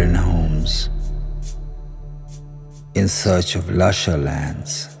barren homes in search of lusher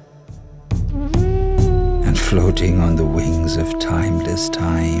lands, and floating on the wings of timeless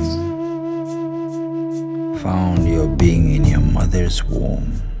time, found your being in your mother's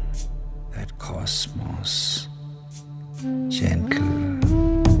womb, that cosmos, gentle,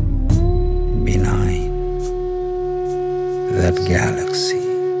 benign, that galaxy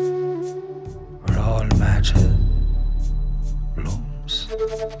where all matter blooms.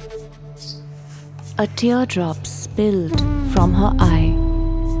 A teardrop spilled from her eye.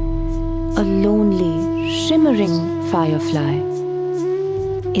 A lonely, shimmering firefly.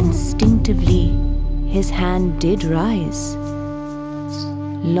 Instinctively, his hand did rise.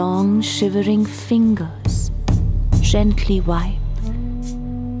 Long, shivering fingers gently wipe.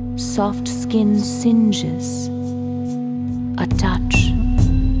 Soft skin singes. A touch,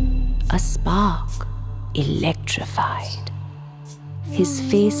 a spark, electrified. His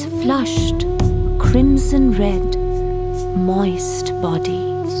face flushed, crimson red, moist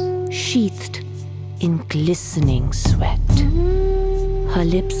body, sheathed in glistening sweat. Her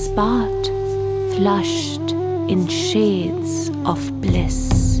lips part, flushed in shades of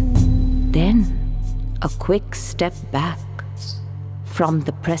bliss. Then a quick step back from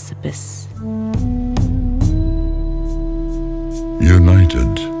the precipice.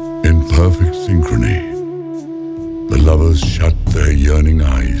 United in perfect synchrony, the lovers shut their yearning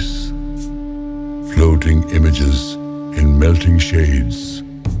eyes. Floating images in melting shades,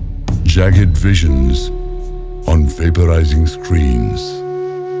 jagged visions on vaporizing screens,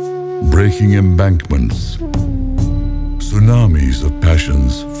 breaking embankments, tsunamis of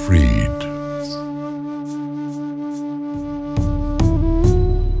passions freed.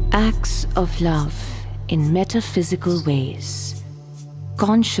 Acts of love in metaphysical ways.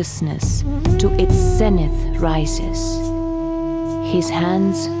 Consciousness to its zenith rises. His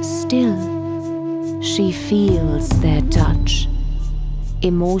hands still, she feels their touch.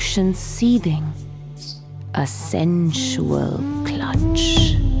 Emotions seething, a sensual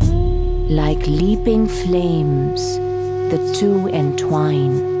clutch. Like leaping flames, the two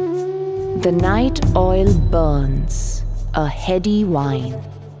entwine. The night oil burns, a heady wine.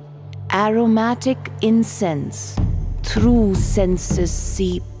 Aromatic incense through senses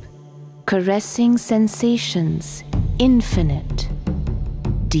seep, caressing sensations infinite,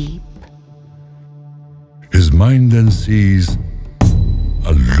 deep. His mind then sees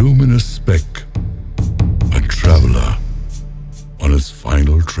a luminous speck, a traveler on its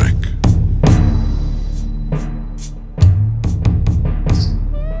final trek.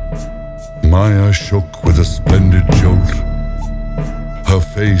 Maya shook with a splendid jolt. Her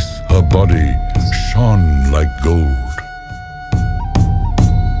face, her body shone like gold.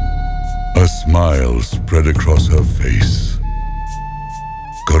 A smile spread across her face,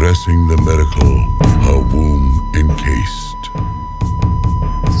 caressing the miracle her womb encased.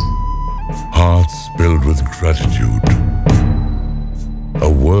 Hearts filled with gratitude, a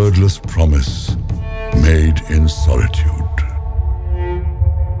wordless promise made in solitude.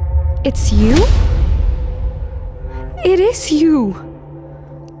 It's you? It is you!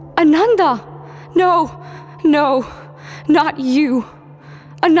 Ananda! No, no, not you.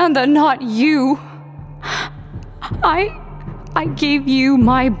 Ananda, not you. I gave you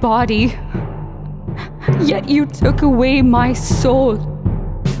my body, yet you took away my soul.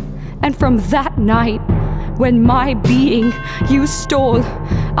 And from that night, when my being you stole,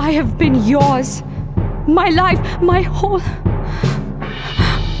 I have been yours, my life, my whole.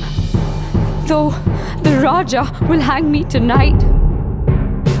 Though the Raja will hang me tonight,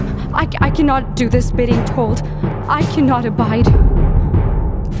 I cannot do this bidding told. I cannot abide.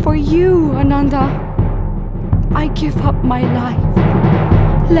 For you, Ananda, I give up my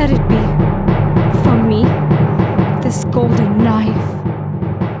life. Let it be. For me, this golden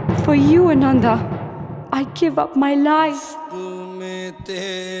knife. For you, Ananda, I give up my life.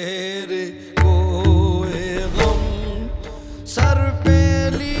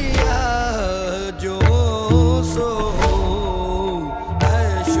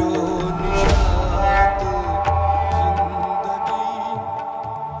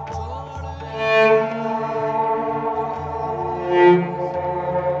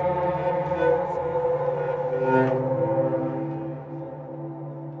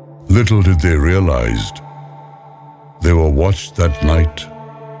 Little did they realize they were watched that night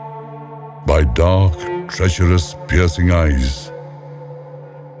by dark, treacherous, piercing eyes.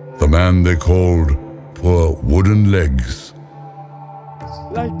 The man they called Poor Wooden Legs.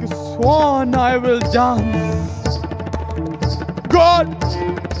 Like a swan I will dance. God,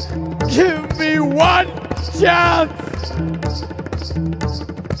 give me one chance.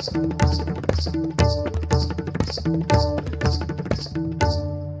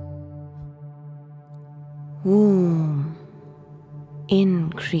 Womb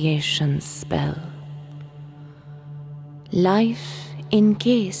in creation's spell. Life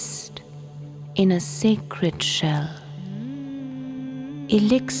encased in a sacred shell.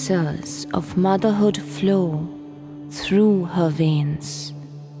 Elixirs of motherhood flow through her veins.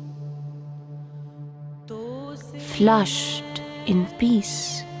 Flushed in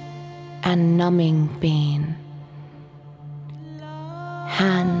peace, and numbing pain.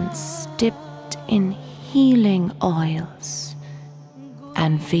 Hands dipped in healing oils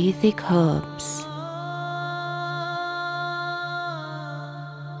and Vedic herbs.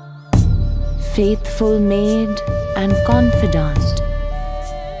 Faithful maid and confidant,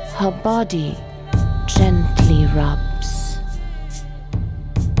 her body gently rubs.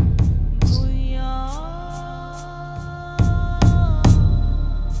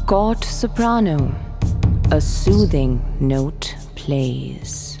 Court soprano, a soothing note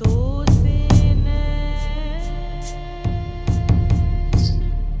plays.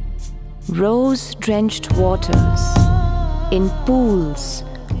 Rose-drenched waters in pools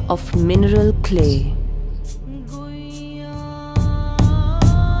of mineral clay.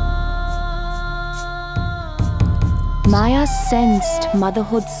 Maya sensed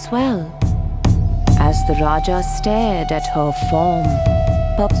motherhood swell as the Raja stared at her form,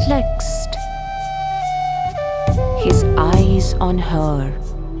 perplexed. His eyes on her.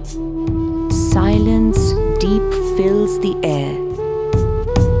 Silence deep fills the air,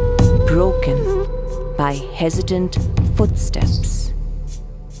 broken by hesitant footsteps.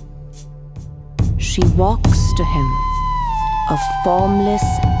 She walks to him, a formless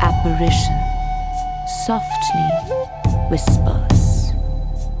apparition, softly whispers.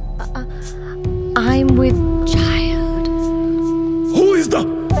 I'm with child. Who is the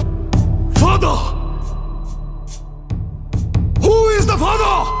father? Who is the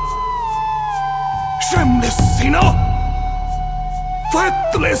father? Shameless sinner!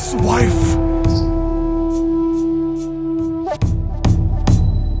 Faithless wife!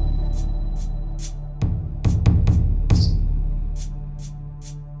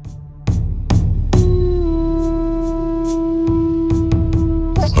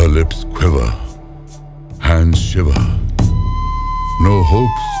 Her lips quiver, hands shiver. No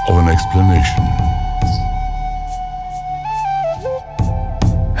hopes of an explanation.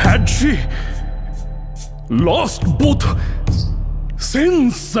 Had she lost both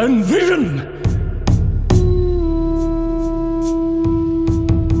sense and vision?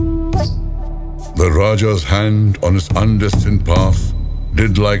 The Raja's hand on his undestined path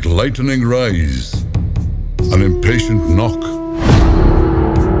did like lightning rise, an impatient knock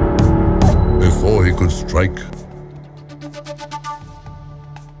before he could strike.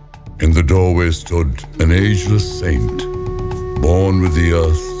 In the doorway stood an ageless saint, born with the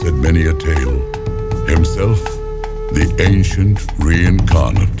earth, said many a tale, himself the ancient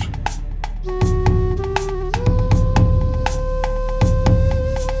reincarnate.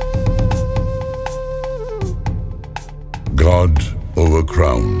 God over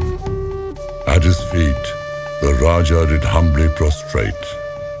crown, at his feet the Raja did humbly prostrate.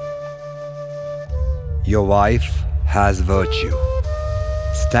 Your wife has virtue.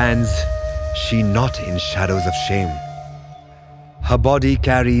 Stands she not in shadows of shame? Her body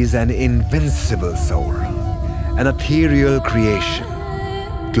carries an invincible soul, an ethereal creation,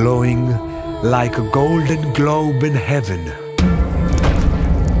 glowing like a golden globe in heaven,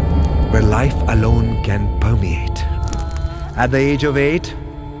 where life alone can permeate. At the age of 8,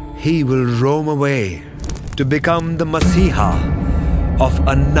 he will roam away to become the Masiha of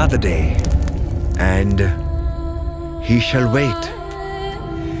another day, and he shall wait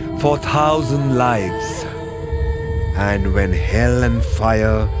for 1,000 lives. And when hell and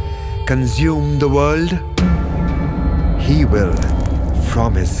fire consume the world, he will,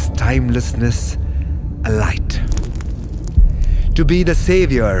 from his timelessness, alight, to be the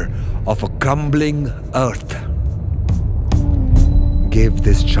savior of a crumbling earth. Give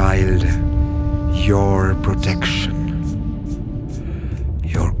this child your protection,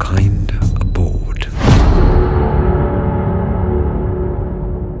 your kind abode.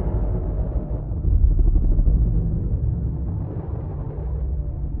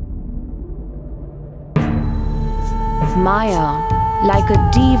 Maya, like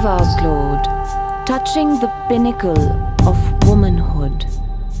a diva, glowed, touching the pinnacle of womanhood,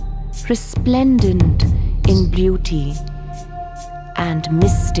 resplendent in beauty and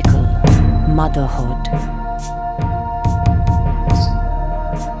mystical motherhood.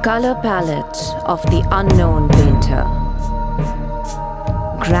 Color palette of the unknown painter.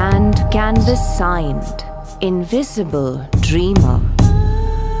 Grand canvas signed, invisible dreamer.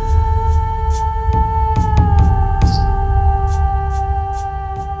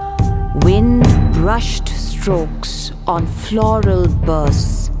 Wind-brushed strokes on floral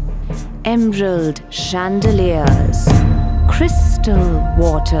bursts, emerald chandeliers, crystal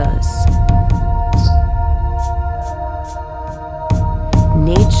waters.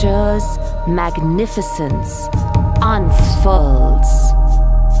 Nature's magnificence unfurls.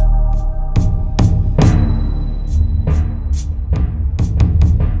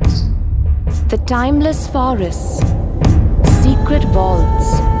 The timeless forests, secret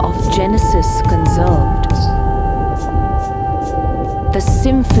vaults of Genesis conserved. The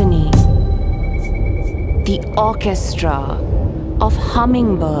symphony, the orchestra of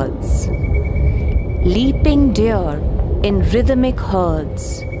hummingbirds, leaping deer in rhythmic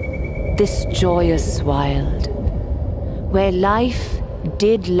herds, this joyous wild, where life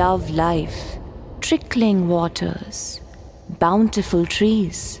did love life, trickling waters, bountiful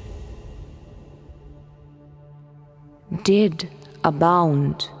trees, did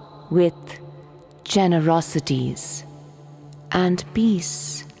abound with generosities, and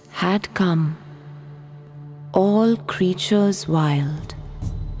peace had come. All creatures wild,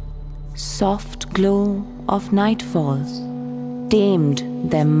 soft glow of nightfall tamed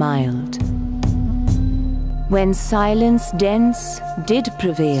them mild. When silence dense did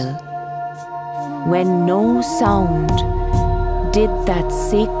prevail, when no sound did that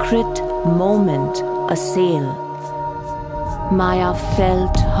sacred moment assail, Maya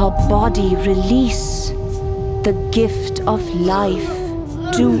felt her body release the gift of life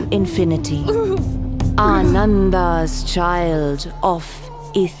to infinity. Ananda's child of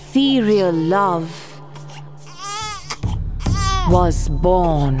ethereal love was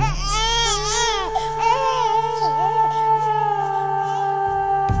born.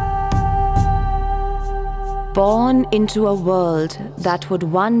 Born into a world that would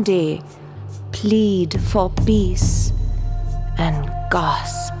one day plead for peace and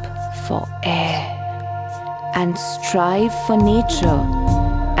gasp for air and strive for nature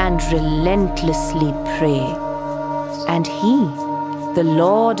and relentlessly pray. And he, the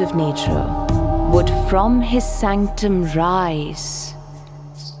Lord of nature, would from his sanctum rise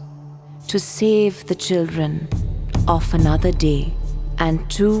to save the children of another day. And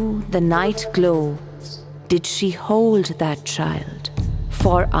to the night glow did she hold that child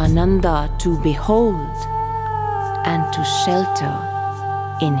for Ananda to behold and to shelter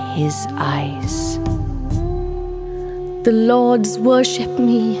in his eyes. The lords worship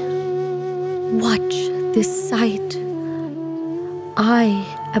me. Watch this sight. I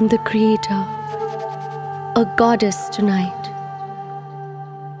am the creator, a goddess tonight.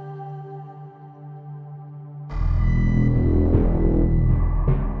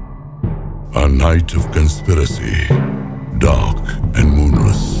 A night of conspiracy, dark and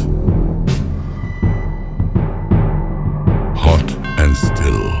moonless. Hot and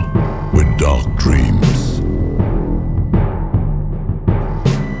still with dark dreams.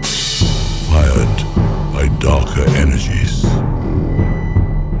 Fired by darker energies.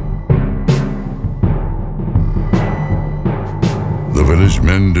 The village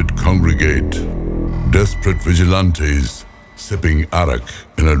men did congregate, desperate vigilantes sipping arak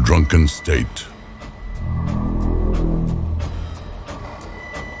in a drunken state.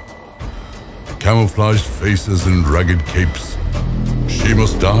 Camouflaged faces and ragged capes. She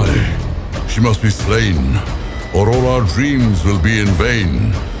must die. She must be slain, or all our dreams will be in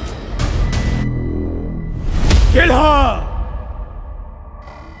vain. Kill her!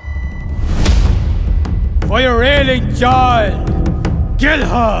 For your ailing child! Kill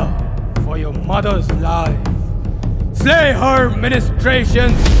her! For your mother's life! Slay her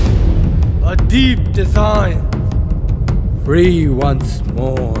ministrations! A deep design! Free once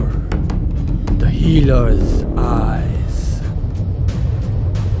more the healer's eyes.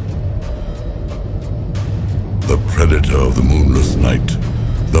 The predator of the moonless night,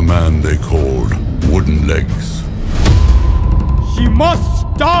 the man they called Wooden Legs. She must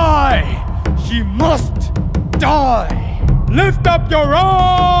die! She must die! Lift up your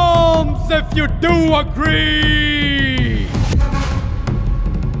arms if you do agree!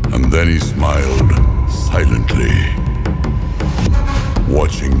 And then he smiled silently,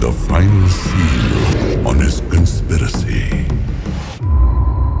 watching the final seal on his conspiracy.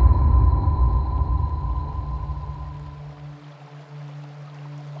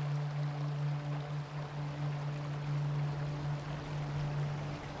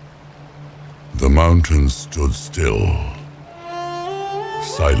 The mountains stood still,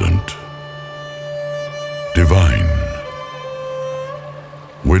 silent, divine,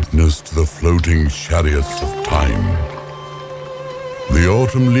 witness to the floating chariots of time. The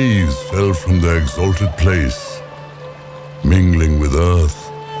autumn leaves fell from their exalted place, mingling with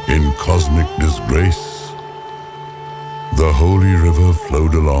earth in cosmic disgrace. The holy river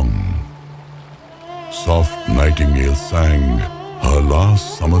flowed along. Soft nightingale sang her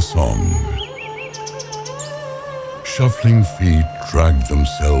last summer song. Shuffling feet dragged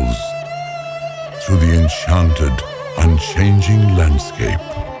themselves through the enchanted, unchanging landscape.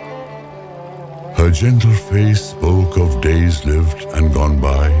 Her gentle face spoke of days lived and gone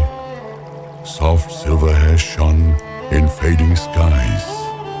by, soft silver hair shone in fading skies.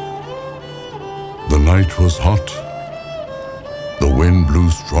 The night was hot, the wind blew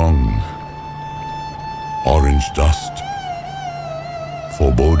strong, orange dust,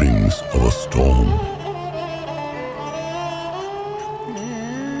 forebodings of a storm.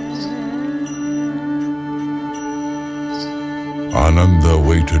 Ananda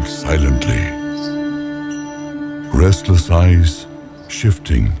waited silently, restless eyes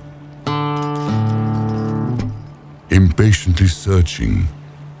shifting, impatiently searching,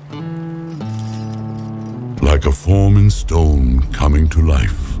 like a form in stone coming to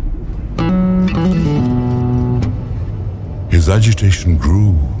life. His agitation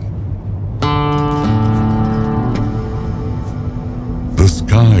grew. The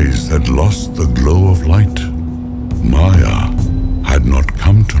skies had lost the glow of light. Maya had not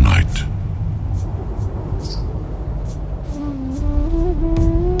come tonight.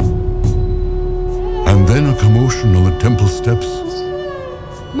 And then a commotion on the temple steps.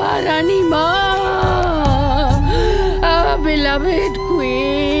 Maharani Ma, our beloved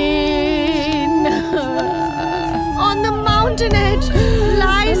queen. On the mountain edge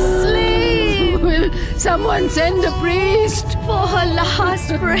lies slain. Will someone send a priest for her last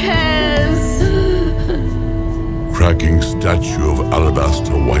prayers? Cracking statue of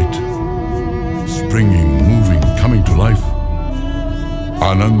alabaster white, springing, moving, coming to life.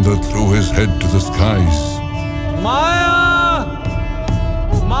 Ananda threw his head to the skies. Maya!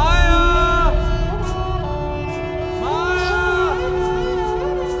 Maya! Maya!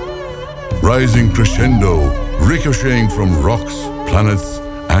 Rising crescendo, ricocheting from rocks, planets,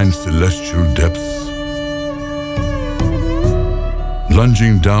 and celestial depths.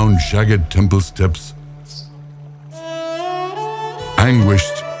 Lunging down jagged temple steps.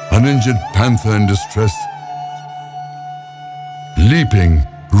 Anguished, an injured panther in distress. Leaping,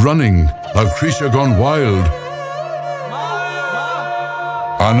 running, a creature gone wild.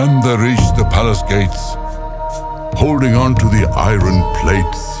 Ananda reached the palace gates, holding on to the iron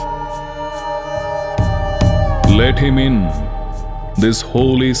plates. Let him in, this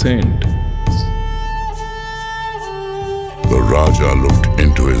holy saint. The Raja looked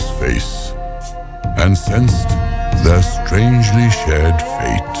into his face and sensed their strangely shared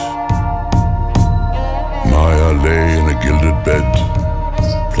fate. Maya lay in a gilded bed,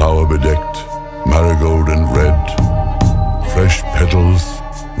 flower-bedecked, marigold and red, fresh petals,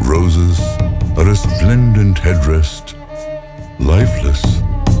 roses, a resplendent headrest, lifeless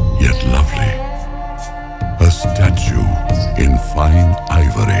yet lovely, a statue in fine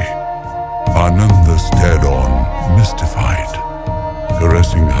ivory. Ananda stared on, mystified,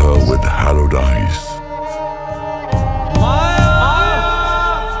 caressing her with hallowed eyes.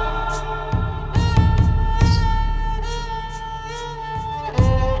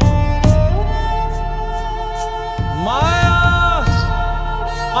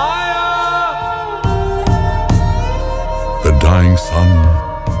 Dying sun,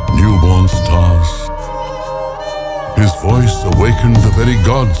 newborn stars. His voice awakened the very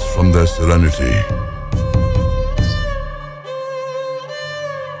gods from their serenity.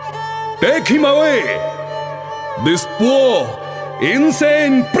 Take him away! This poor,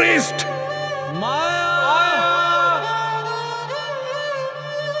 insane priest!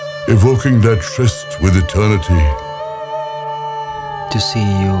 Evoking their tryst with eternity. To see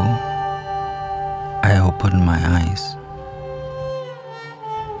you, I opened my eyes.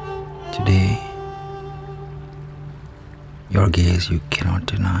 Today, your gaze you cannot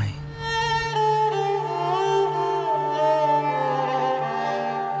deny.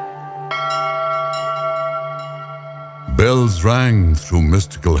 Bells rang through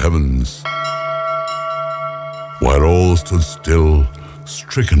mystical heavens, while all stood still,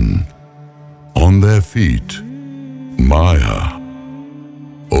 stricken. On their feet, Maya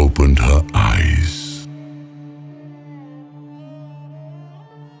opened her eyes.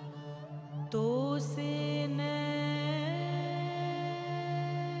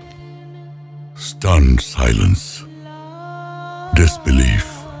 Stunned silence, disbelief,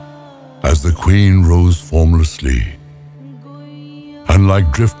 as the queen rose formlessly, and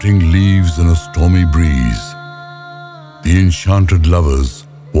like drifting leaves in a stormy breeze, the enchanted lovers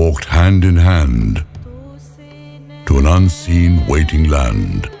walked hand in hand to an unseen waiting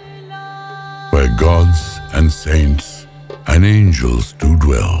land, where gods and saints and angels do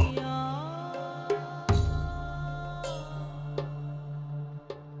dwell.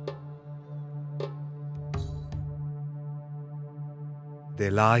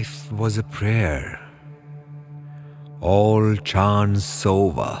 Their life was a prayer, all chants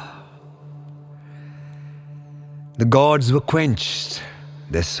over. The gods were quenched,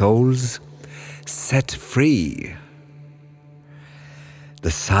 their souls set free.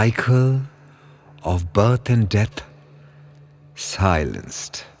 The cycle of birth and death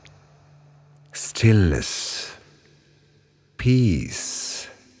silenced. Stillness, peace,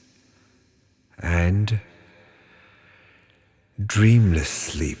 and dreamless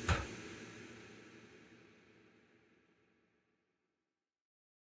sleep.